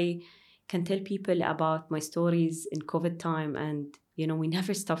if I can tell people about my stories in COVID time and, you know, we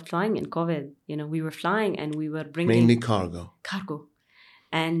never stopped flying in COVID. You know, we were flying and we were bringing... Mainly cargo. Cargo.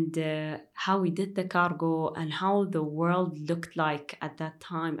 And how we did the cargo and how the world looked like at that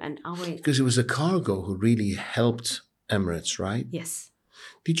time. And because it was the cargo who really helped Emirates, right? Yes.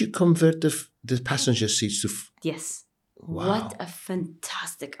 Did you convert the passenger seats to... Yes. Wow. What a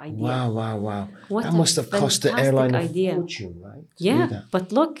fantastic idea. Wow. What that must have cost the airline a fortune, right? Yeah,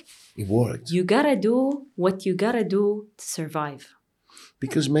 but look. It worked. You gotta do what you gotta do to survive.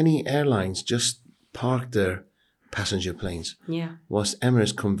 Because many airlines just park their passenger planes. Yeah. Was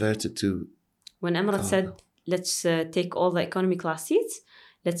Emirates converted to... When Emirates said, let's take all the economy class seats,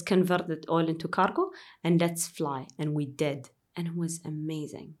 let's convert it all into cargo, and let's fly. And we did. And it was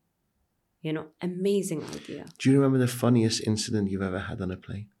amazing. You know, amazing idea. Do you remember the funniest incident you've ever had on a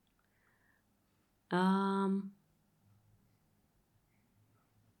plane?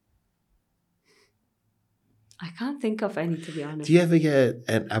 I can't think of any, to be honest. Do you ever get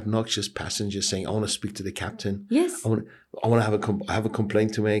an obnoxious passenger saying, I want to speak to the captain? Yes. I want to have a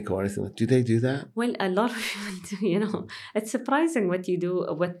complaint to make or anything. Do they do that? Well, a lot of people do, you know. It's surprising what you do,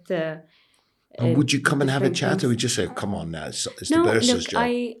 and would you come and have a chat or would you just say, come on now, it's the bursar's job?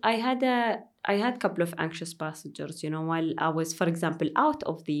 I had a couple of anxious passengers, you know, while I was, for example, out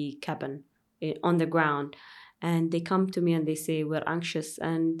of the cabin on the ground, and they come to me and they say, we're anxious.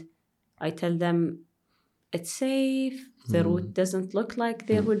 And I tell them, it's safe. The route doesn't look like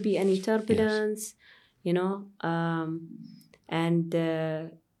there will be any turbulence, you know, and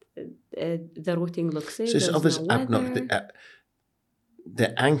the routing looks safe. So it's obvious no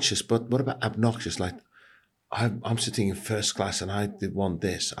they're anxious, but what about obnoxious? Like, I'm sitting in first class and I want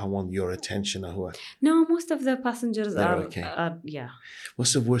this. I want your attention or whoever. No, most of the passengers They're are, okay. yeah.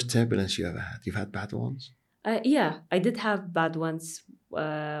 What's the worst turbulence you ever had? You've had bad ones? Yeah, I did have bad ones,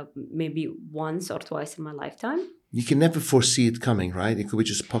 maybe once or twice in my lifetime. You can never foresee it coming, right? It could be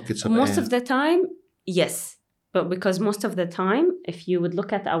just pockets of Most air. of the time, yes. But because most of the time, if you would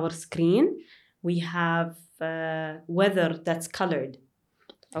look at our screen, we have weather that's colored.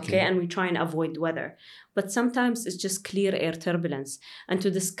 Okay, and we try and avoid weather. But sometimes it's just clear air turbulence. And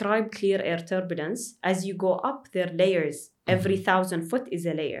to describe clear air turbulence, as you go up, there are layers. Every 1,000 foot is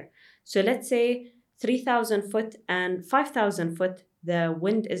a layer. So let's say 3,000 foot and 5,000 foot, the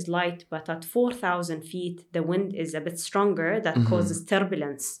wind is light, but at 4,000 feet, the wind is a bit stronger. That causes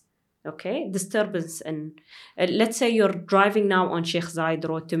turbulence. Okay, disturbance. And let's say you're driving now on Sheikh Zayed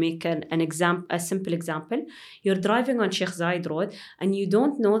Road, to make an example, a simple example. You're driving on Sheikh Zayed Road and you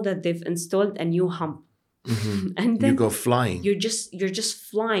don't know that they've installed a new hump. And then you go flying. You're just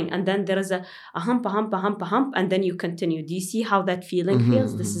flying, and then there is a hump, and then you continue. Do you see how that feeling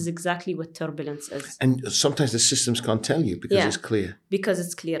feels? This is exactly what turbulence is. And sometimes the systems can't tell you because it's clear. Because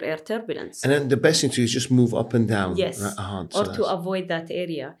it's clear air turbulence. And then the best thing to do is just move up and down. Yes. Right? Or to avoid that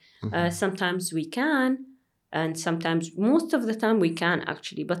area. Sometimes we can, and sometimes, most of the time we can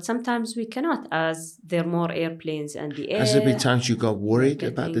actually, but sometimes we cannot, as there are more airplanes and the air. Has there been times you got worried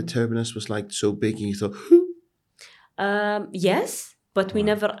about the turbulence was like so big and you thought, yes, but we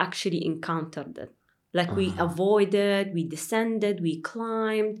never actually encountered it. Like we avoided, we descended, we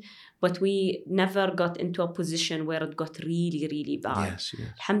climbed, but we never got into a position where it got really, really bad. Yes.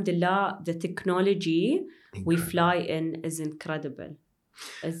 Alhamdulillah, the technology we fly in is incredible,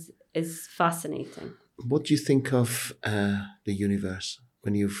 is fascinating. What do you think of the universe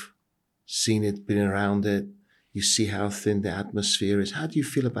when you've seen it, been around it? You see how thin the atmosphere is. How do you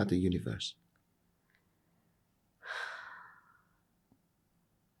feel about the universe?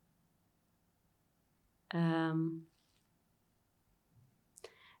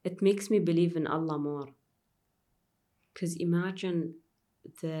 It makes me believe in Allah more. Because imagine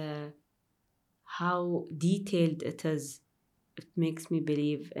how detailed it is. It makes me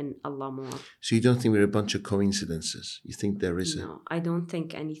believe in Allah more. So you don't think we're a bunch of coincidences? You think there is No, I don't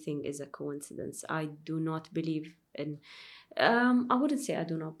think anything is a coincidence. I do not believe in... I wouldn't say I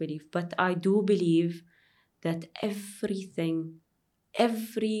do not believe, but I do believe that everything,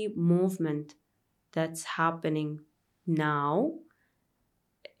 every movement that's happening now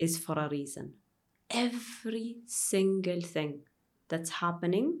is for a reason. Every single thing that's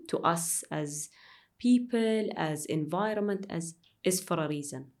happening to us as people, as environment, is for a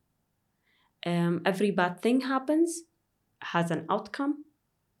reason. Every bad thing has an outcome,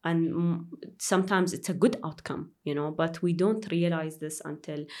 and sometimes it's a good outcome, but we don't realize this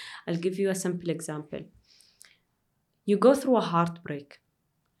until... I'll give you a simple example. You go through a heartbreak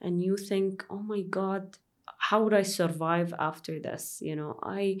and you think, oh my God, how would I survive after this?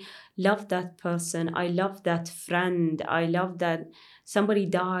 I love that person. I love that friend. I love that somebody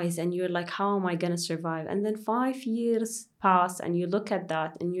dies, and you're like, how am I going to survive? And then 5 years pass and you look at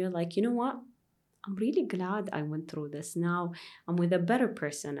that and you're like, you know what? I'm really glad I went through this. Now I'm with a better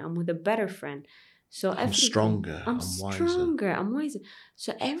person. I'm with a better friend. So I'm stronger. I'm stronger. I'm wiser.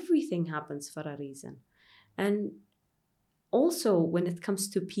 So everything happens for a reason. And also when it comes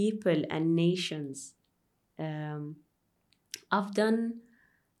to people and nations, I've done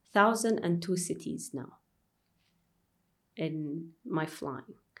 1,002 cities now in my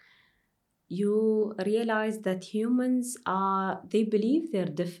flying. You realize that humans they believe they're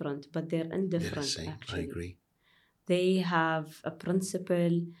different, but they're indifferent. They're the same. Actually. I agree. They have a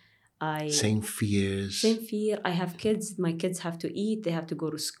principle. Same fears. Same fear. I have kids. My kids have to eat. They have to go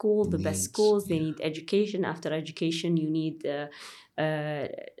to school, the best schools. They need education. After education, you need a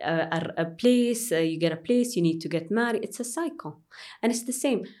place. You get a place. You need to get married. It's a cycle. And it's the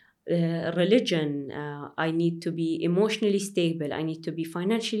same. Religion. I need to be emotionally stable. I need to be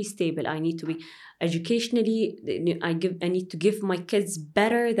financially stable. I need to be educationally. I need to give my kids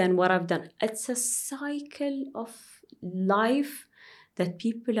better than what I've done. It's a cycle of life that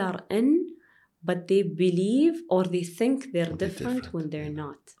people are in, but they believe or they think they're different when they're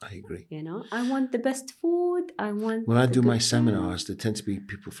not. I agree. I want the best food. When I do my seminars, there tend to be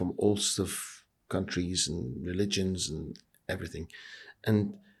people from all sorts of countries and religions and everything.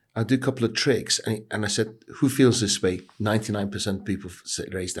 And I do a couple of tricks, and I said, who feels this way? 99% of people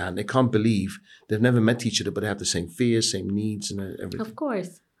raise their hand. They can't believe they've never met each other, but they have the same fears, same needs, and everything. Of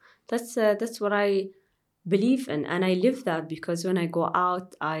course. That's what I believe in, and I live that, because when I go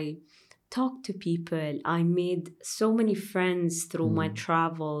out, I talked to people. I made so many friends through my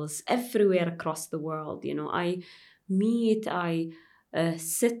travels everywhere across the world. I meet, I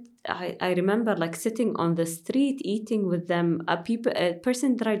sit. I remember like sitting on the street eating with them, a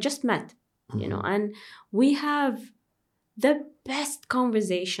person that I just met, and we have the best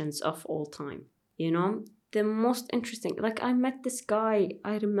conversations of all time. The most interesting. Like I met this guy.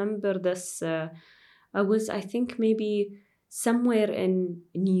 I remember this. I think maybe somewhere in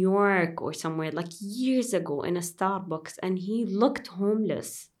New York or somewhere like years ago in a Starbucks, and he looked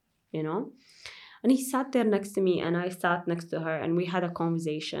homeless, and he sat there next to me, and I sat next to her, and we had a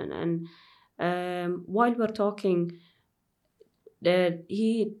conversation. And while we're talking, and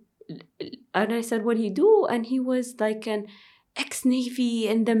I said, "What do you do?" And he was like an ex-Navy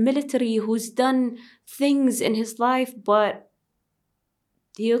in the military who's done things in his life, but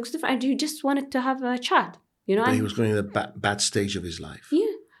he looks different. And he just wanted to have a chat, But he was going in a bad stage of his life.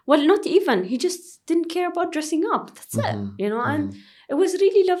 Yeah. Well, not even. He just didn't care about dressing up. That's it, and it was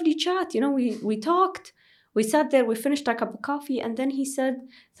really lovely chat. We talked, we sat there, we finished our cup of coffee, and then he said,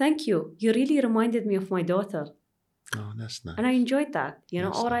 "Thank you. You really reminded me of my daughter." Oh, that's nice. And I enjoyed that,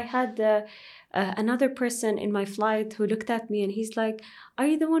 That's or nice. I had another person in my flight who looked at me and he's like, "Are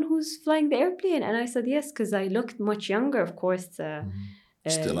you the one who's flying the airplane?" And I said, "Yes," because I looked much younger, of course.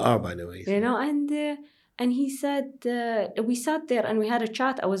 Still are, by the way. And he said, we sat there and we had a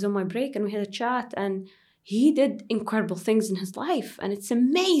chat. I was on my break and we had a chat, and he did incredible things in his life, and it's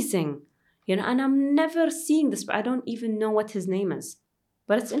amazing, and I'm never seeing this, but I don't even know what his name is,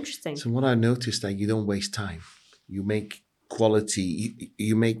 but it's interesting. So what I noticed, that you don't waste time. You make quality,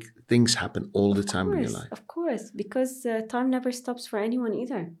 you make things happen all the time in your life. Of course, because time never stops for anyone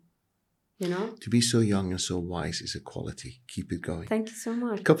either. To be so young and so wise is a quality. Keep it going. Thank you so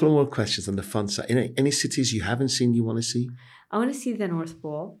much. A couple of more questions on the fun side. Any cities you haven't seen you want to see? I want to see the North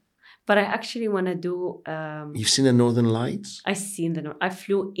Pole, but I actually want to do... You've seen the Northern Lights? I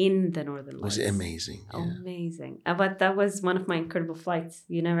flew in the Northern Lights. Was it amazing? Yeah. Amazing. But that was one of my incredible flights.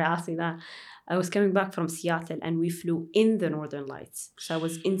 You never asked me that. I was coming back from Seattle and we flew in the Northern Lights. So I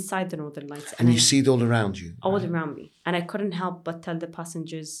was inside the Northern Lights. And you see it all around you? All around me. And I couldn't help but tell the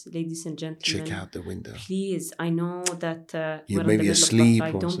passengers, ladies and gentlemen, check out the window. Please, I know that you may be asleep.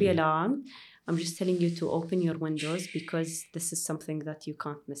 Don't be alarmed. I'm just telling you to open your windows because this is something that you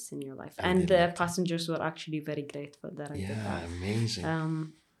can't miss in your life. And the passengers were actually very grateful that I did that. Yeah, amazing.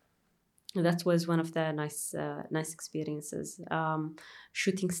 That was one of the nice experiences.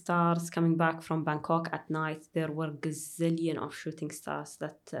 Shooting stars coming back from Bangkok at night. There were gazillion of shooting stars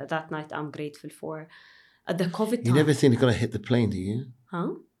that night. I'm grateful for. At the COVID time, you never think they're going to hit the plane, do you?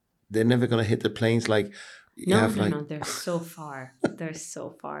 Huh? They're never going to hit the planes like... No. They're so far. They're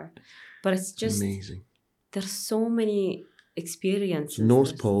so far. But it's just... amazing. There's so many experiences.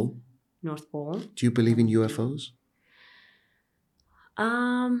 North Pole. North Pole. Do you believe in UFOs?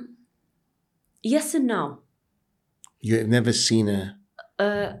 Yes and no. You've never seen a...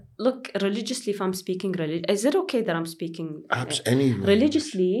 look, religiously, if I'm speaking is it okay that I'm speaking...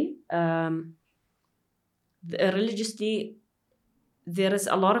 Religiously, religiously, there is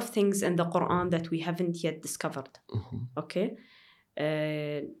a lot of things in the Quran that we haven't yet discovered. Okay?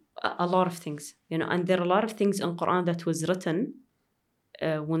 A lot of things, and there are a lot of things in Quran that was written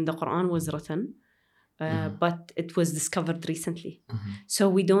when the Quran was written, but it was discovered recently. So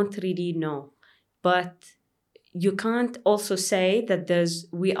we don't really know. But you can't also say that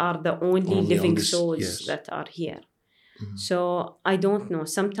we are the only living souls that are here. So I don't know.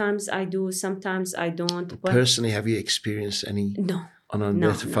 Sometimes I do, sometimes I don't. But personally, have you experienced any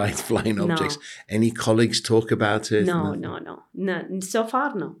unidentified flying objects? No. Any colleagues talk about it? No. So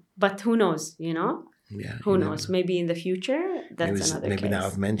far, no. But who knows, Yeah. Who knows? Maybe in the future, that's another case. Maybe now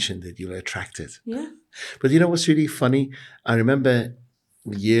I've mentioned it, you'll attract it. Yeah. But you know what's really funny? I remember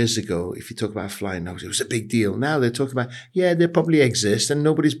years ago, if you talk about flying objects, it was a big deal. Now they're talking about, they probably exist and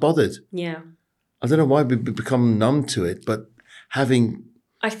nobody's bothered. Yeah. I don't know why we've become numb to it, but having...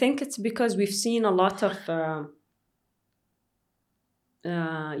 I think it's because we've seen a lot of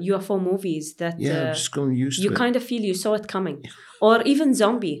UFO movies that just grown used to you kind of feel you saw it coming. Or even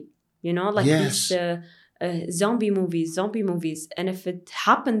zombie, these zombie movies. And if it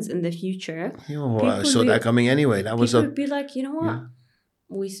happens in the future... I saw that coming anyway. That was people would be like, you know what? Yeah.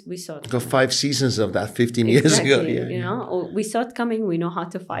 We saw it. Got 5 seasons of that 15 years ago. We saw it coming. We know how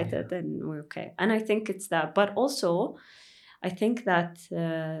to fight it, and we're okay. And I think it's that. But also, I think that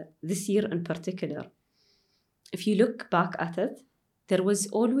this year in particular, if you look back at it, there was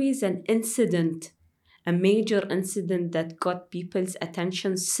always an incident, a major incident that got people's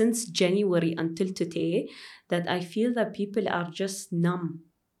attention since January until today, that I feel that people are just numb.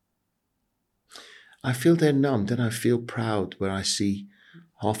 I feel they're numb. Then I feel proud where I see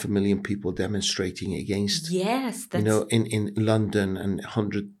 500,000 people demonstrating against, Yes, you that's know, in London, and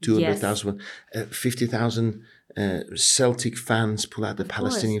 100, yes, 200,000, 50,000 Celtic fans pull out the of course,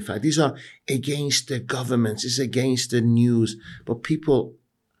 Palestinian flag. These are against the governments. It's against the news. But people,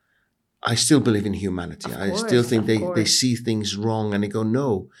 I still believe in humanity. I still think of they course. see things wrong and they go,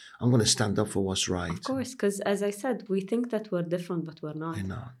 no, I'm going to stand up for what's right. Of course, because as I said, we think that we're different, but we're not. I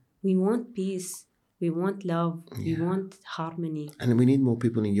know. We want peace. We want love. We Yeah. want harmony. And we need more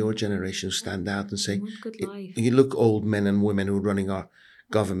people in your generation who stand out and We say, want good life. you look, old men and women who are running our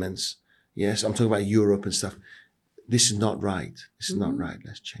governments. Yes, I'm talking about Europe and stuff. This is not right. This is not right.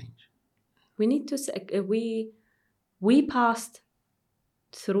 Let's change. We need to say, we passed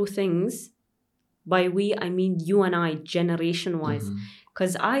through things. By we, I mean you and I, generation-wise.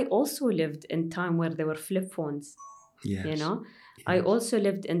 Because I also lived in time where there were flip phones. Yes. You know? Yes. I also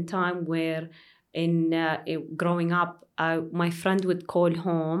lived in time where growing up, my friend would call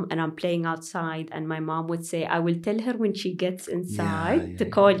home and I'm playing outside and my mom would say, I will tell her when she gets inside to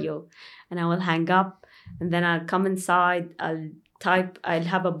call you. And I will hang up and then I'll come inside, I'll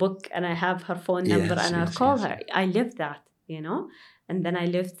have a book and I have her phone number and I'll call her. I lived that, you know? And then I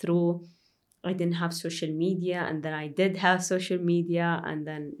lived through, I didn't have social media and then I did have social media and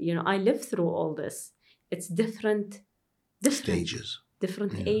then, you know, I lived through all this. It's different stages.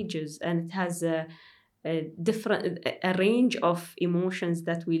 Different ages, and it has a range of emotions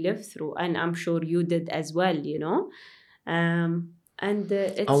that we live through, and I'm sure you did as well, you know.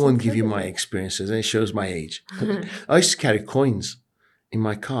 It's I won't give you my experiences, and it shows my age. I used to carry coins in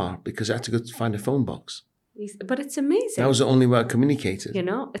my car because I had to go to find a phone box. But it's amazing. That was the only way I communicated. You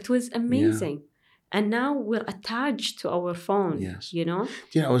know, it was amazing. Yeah. And now we're attached to our phone. Yes. You know?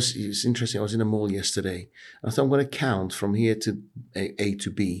 You know, it's interesting. I was in a mall yesterday. I thought I'm going to count from here to A to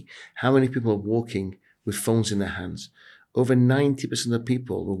B how many people are walking with phones in their hands. Over 90% of the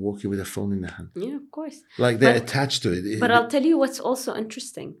people were walking with a phone in their hand. Yeah, of course. Like they're attached to it. But I'll tell you what's also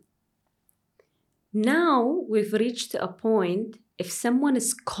interesting. Now we've reached a point, if someone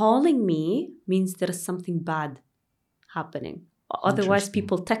is calling me, means there is something bad happening. Otherwise,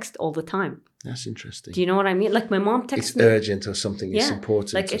 people text all the time. That's interesting. Do you know what I mean? Like my mom texts me. It's urgent or something. It's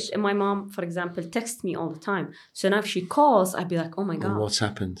important. Like my mom, for example, texts me all the time. So now if she calls, I'd be like, oh my God. What's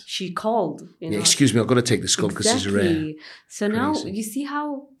happened? She called. You know? Excuse me, I've got to take this call because it's rare. So now you see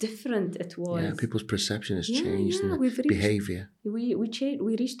how different it was. Yeah, people's perception has changed. And we've reached, behavior. We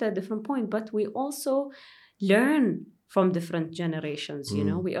reached a different point, but we also learn from different generations, you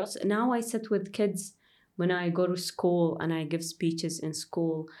know. We also, now I sit with kids when I go to school and I give speeches in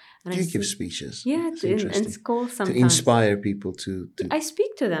school. And you give speeches? Yeah, in school sometimes. To inspire people to... I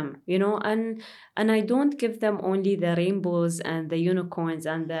speak to them, you know, and I don't give them only the rainbows and the unicorns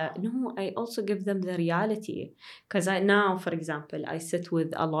and no, I also give them the reality. Because now, for example, I sit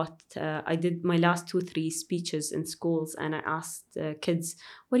with a lot. I did my last 2-3 speeches in schools and I asked kids,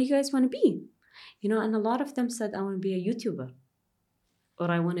 what do you guys want to be? You know, and a lot of them said, I want to be a YouTuber or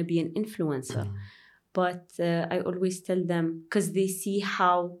I want to be an influencer. But I always tell them, because they see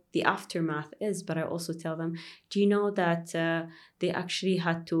how the aftermath is, but I also tell them, do you know that they actually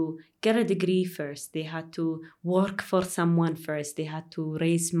had to get a degree first? They had to work for someone first. They had to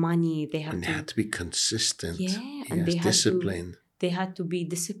raise money. They had to be consistent. Yeah, and they had disciplined. They had to be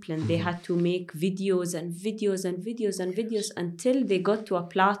disciplined. They had to make videos and videos and videos and videos until they got to a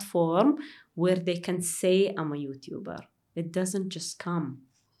platform where they can say, I'm a YouTuber. It doesn't just come.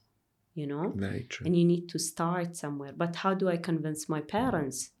 You know, very true. And you need to start somewhere. But how do I convince my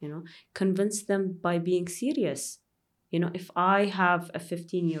parents? You know, convince them by being serious. You know, if I have a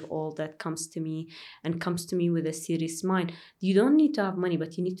 15-year-old that comes to me with a serious mind, you don't need to have money,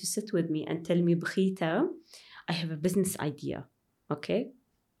 but you need to sit with me and tell me, Bakhita, I have a business idea. Okay,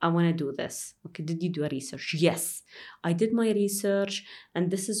 I want to do this. Okay, did you do a research? Yes, I did my research, and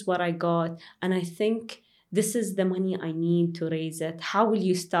this is what I got, and I think this is the money I need to raise it. How will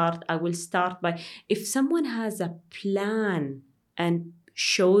you start? I will start by, if someone has a plan and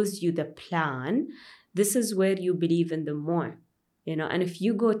shows you the plan, this is where you believe in them more, you know. And if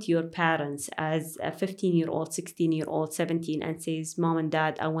you go to your parents as a 15-year-old, 16-year-old, 17 and says, Mom and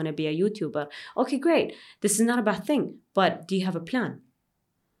Dad, I want to be a YouTuber. Okay, great. This is not a bad thing, but do you have a plan?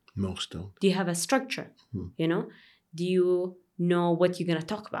 Most don't. Do you have a structure? You know, do you know what you're going to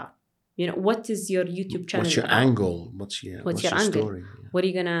talk about? You know, what is your YouTube channel? What's your angle? What's your angle? Story? Yeah. What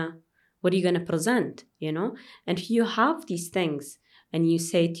are you gonna present? You know, and if you have these things and you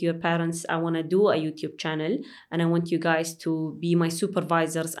say to your parents, I want to do a YouTube channel and I want you guys to be my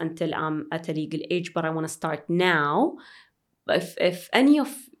supervisors until I'm at a legal age, but I want to start now. If any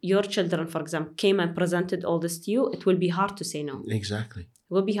of your children, for example, came and presented all this to you, it will be hard to say no. Exactly.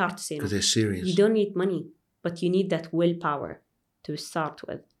 It will be hard to say no. Because they're serious. You don't need money, but you need that willpower to start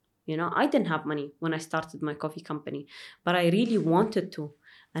with. You know, I didn't have money when I started my coffee company, but I really wanted to.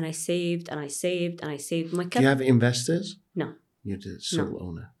 And I saved and I saved and I saved. Do you have investors? No. You're the sole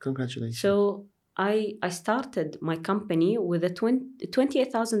owner. Congratulations. So I started my company with a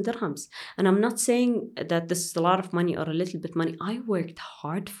 28,000 dirhams. And I'm not saying that this is a lot of money or a little bit money. I worked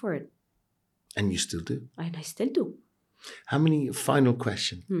hard for it. And you still do. And I still do. How many, final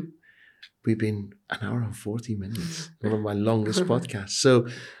question. We've been 1 hour and 40 minutes. One of my longest podcasts. So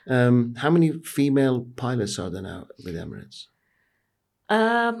how many female pilots are there now with Emirates?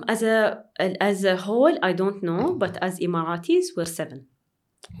 As a whole, I don't know. But as Emiratis, we're 7.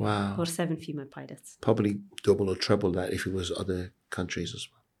 Wow. We're 7 female pilots. Probably double or triple that if it was other countries as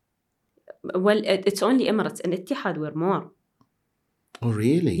well. Well, it's only Emirates. In Etihad, we're more. Oh,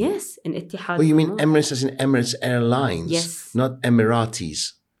 really? Yes, in Etihad. Oh, you mean more. Emirates as in Emirates Airlines? Yes. Not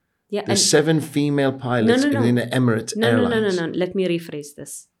Emiratis. Yeah. There's 7 female pilots within the Emirates Airlines. No. Let me rephrase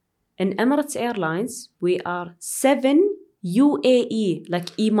this. In Emirates Airlines, we are 7 UAE, like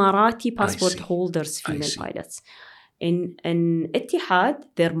Emirati passport holders, female pilots. In Etihad,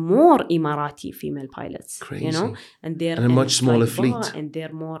 there are more Emirati female pilots. Crazy. You know, and they're a much smaller fleet. And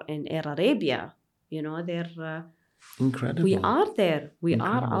they're more in Air Arabia. You know, they're incredible. We are there. We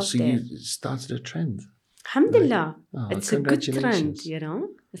are out so there. So you started a trend. Alhamdulillah. Oh, it's a good trend, you know.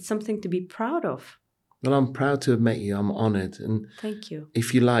 It's something to be proud of. Well, I'm proud to have met you. I'm honored. And thank you.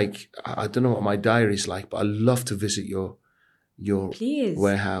 If you like, I don't know what my diary is like, but I'd love to visit your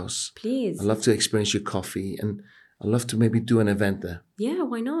warehouse. Please. I'd love to experience your coffee, and I'd love to maybe do an event there. Yeah,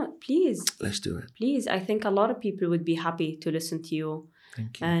 why not? Please. Let's do it. Please. I think a lot of people would be happy to listen to you.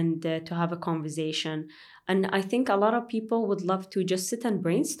 Thank you. And to have a conversation. And I think a lot of people would love to just sit and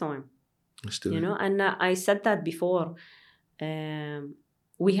brainstorm. Let's do it. You know, and I said that before.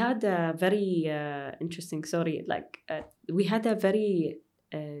 We had a very interesting, we had a very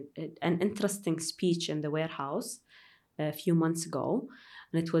an interesting speech in the warehouse a few months ago,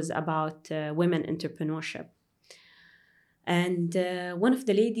 and it was about women entrepreneurship. And one of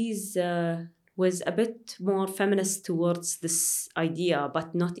the ladies was a bit more feminist towards this idea,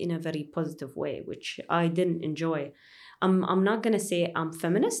 but not in a very positive way, which I didn't enjoy. I'm not going to say I'm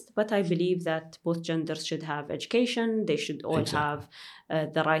feminist, but I believe that both genders should have education. They should all have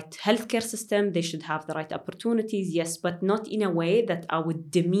the right healthcare system. They should have the right opportunities, yes, but not in a way that I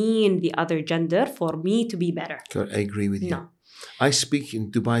would demean the other gender for me to be better. I agree with you. No. I speak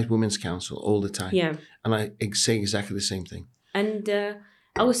in Dubai Women's Council all the time. Yeah. And I say exactly the same thing. And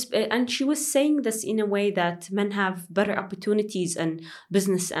and she was saying this in a way that men have better opportunities and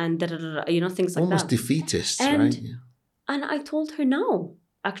business and you know, things like almost that. Almost defeatists, and, right? Yeah. And I told her no.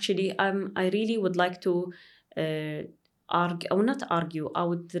 Actually, I really would like to argue, or not argue. I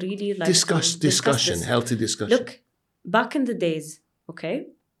would really like discussion, this. Healthy discussion. Look, back in the days, okay?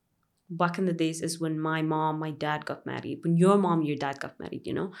 Back in the days is when my mom, my dad got married. When your mom, your dad got married,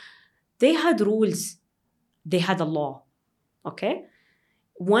 you know? They had rules. They had a law, okay?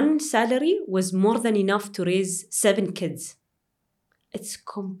 One salary was more than enough to raise 7 kids. It's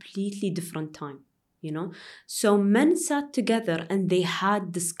completely different time, you know? So men sat together and they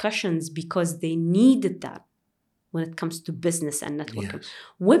had discussions because they needed that when it comes to business and networking. Yes.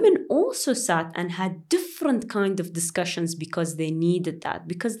 Women also sat and had different kind of discussions because they needed that,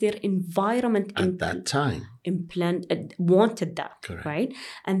 because their environment at that time wanted that. Correct. Right?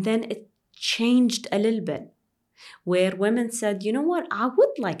 And then it changed a little bit, where women said, you know what, I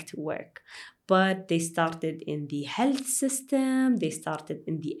would like to work. But they started in the health system, they started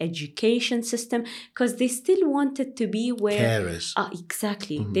in the education system, because they still wanted to be where... Carers.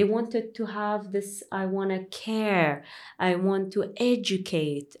 Exactly. Mm-hmm. They wanted to have this, I want to care, I want to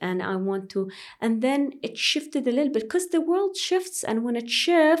educate, and I want to... And then it shifted a little bit, because the world shifts, and when it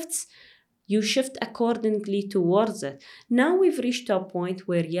shifts, you shift accordingly towards it. Now we've reached a point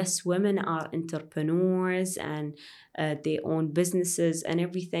where, yes, women are entrepreneurs and they own businesses and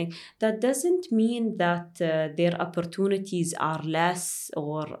everything. That doesn't mean that their opportunities are less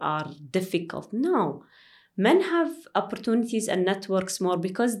or are difficult. No. Men have opportunities and networks more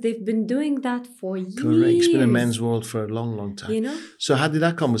because they've been doing that for years. Correct. It's been a men's world for a long, long time. You know? So how did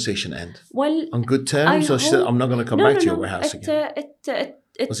that conversation end? Well, on good terms? Or she said, I'm not going to come back to your warehouse again?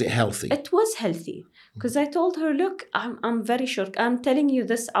 Was it healthy? It was healthy, because I told her, look, I'm very sure. I'm telling you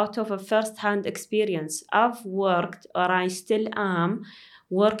this out of a first-hand experience. I've worked, or I still am,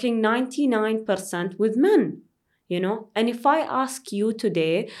 working 99% with men, you know. And if I ask you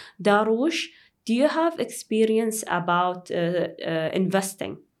today, Darush, do you have experience about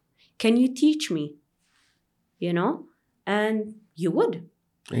investing? Can you teach me? You know? And you would.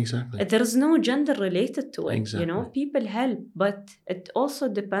 Exactly. There is no gender related to it. Exactly. You know, people help, but it also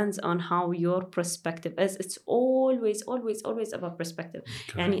depends on how your perspective is. It's always about perspective.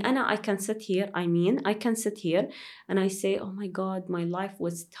 Correct. And I can sit here, I can sit here and I say, oh my God, my life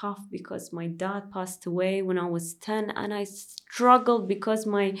was tough because my dad passed away when I was 10, and I struggled because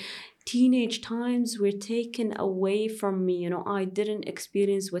my teenage times were taken away from me. You know, I didn't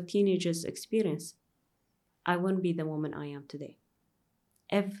experience what teenagers experience. I wouldn't be the woman I am today.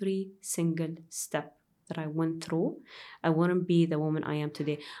 Every single step that I went through, I wouldn't be the woman I am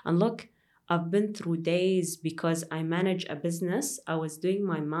today. And look, I've been through days because I manage a business. I was doing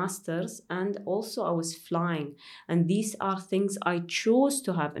my master's and also I was flying. And these are things I chose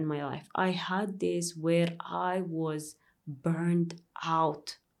to have in my life. I had days where I was burned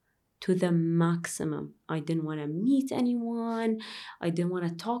out to the maximum. I didn't want to meet anyone. I didn't want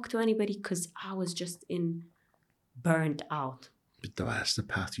to talk to anybody because I was just burned out. But that's the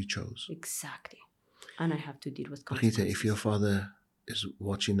path you chose. Exactly. And I have to deal with Bakhita, consequences. if your father is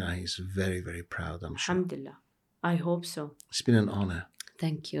watching now, he's very, very proud, I'm sure. Alhamdulillah. I hope so. It's been an honor.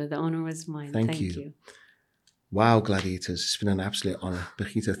 Thank you. The honor was mine. Thank you. Wow, Gladiators. It's been an absolute honor.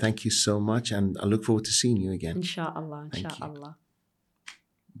 Bakhita, thank you so much. And I look forward to seeing you again. Inshallah. Thank you. Inshallah.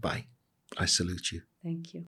 Bye. I salute you. Thank you.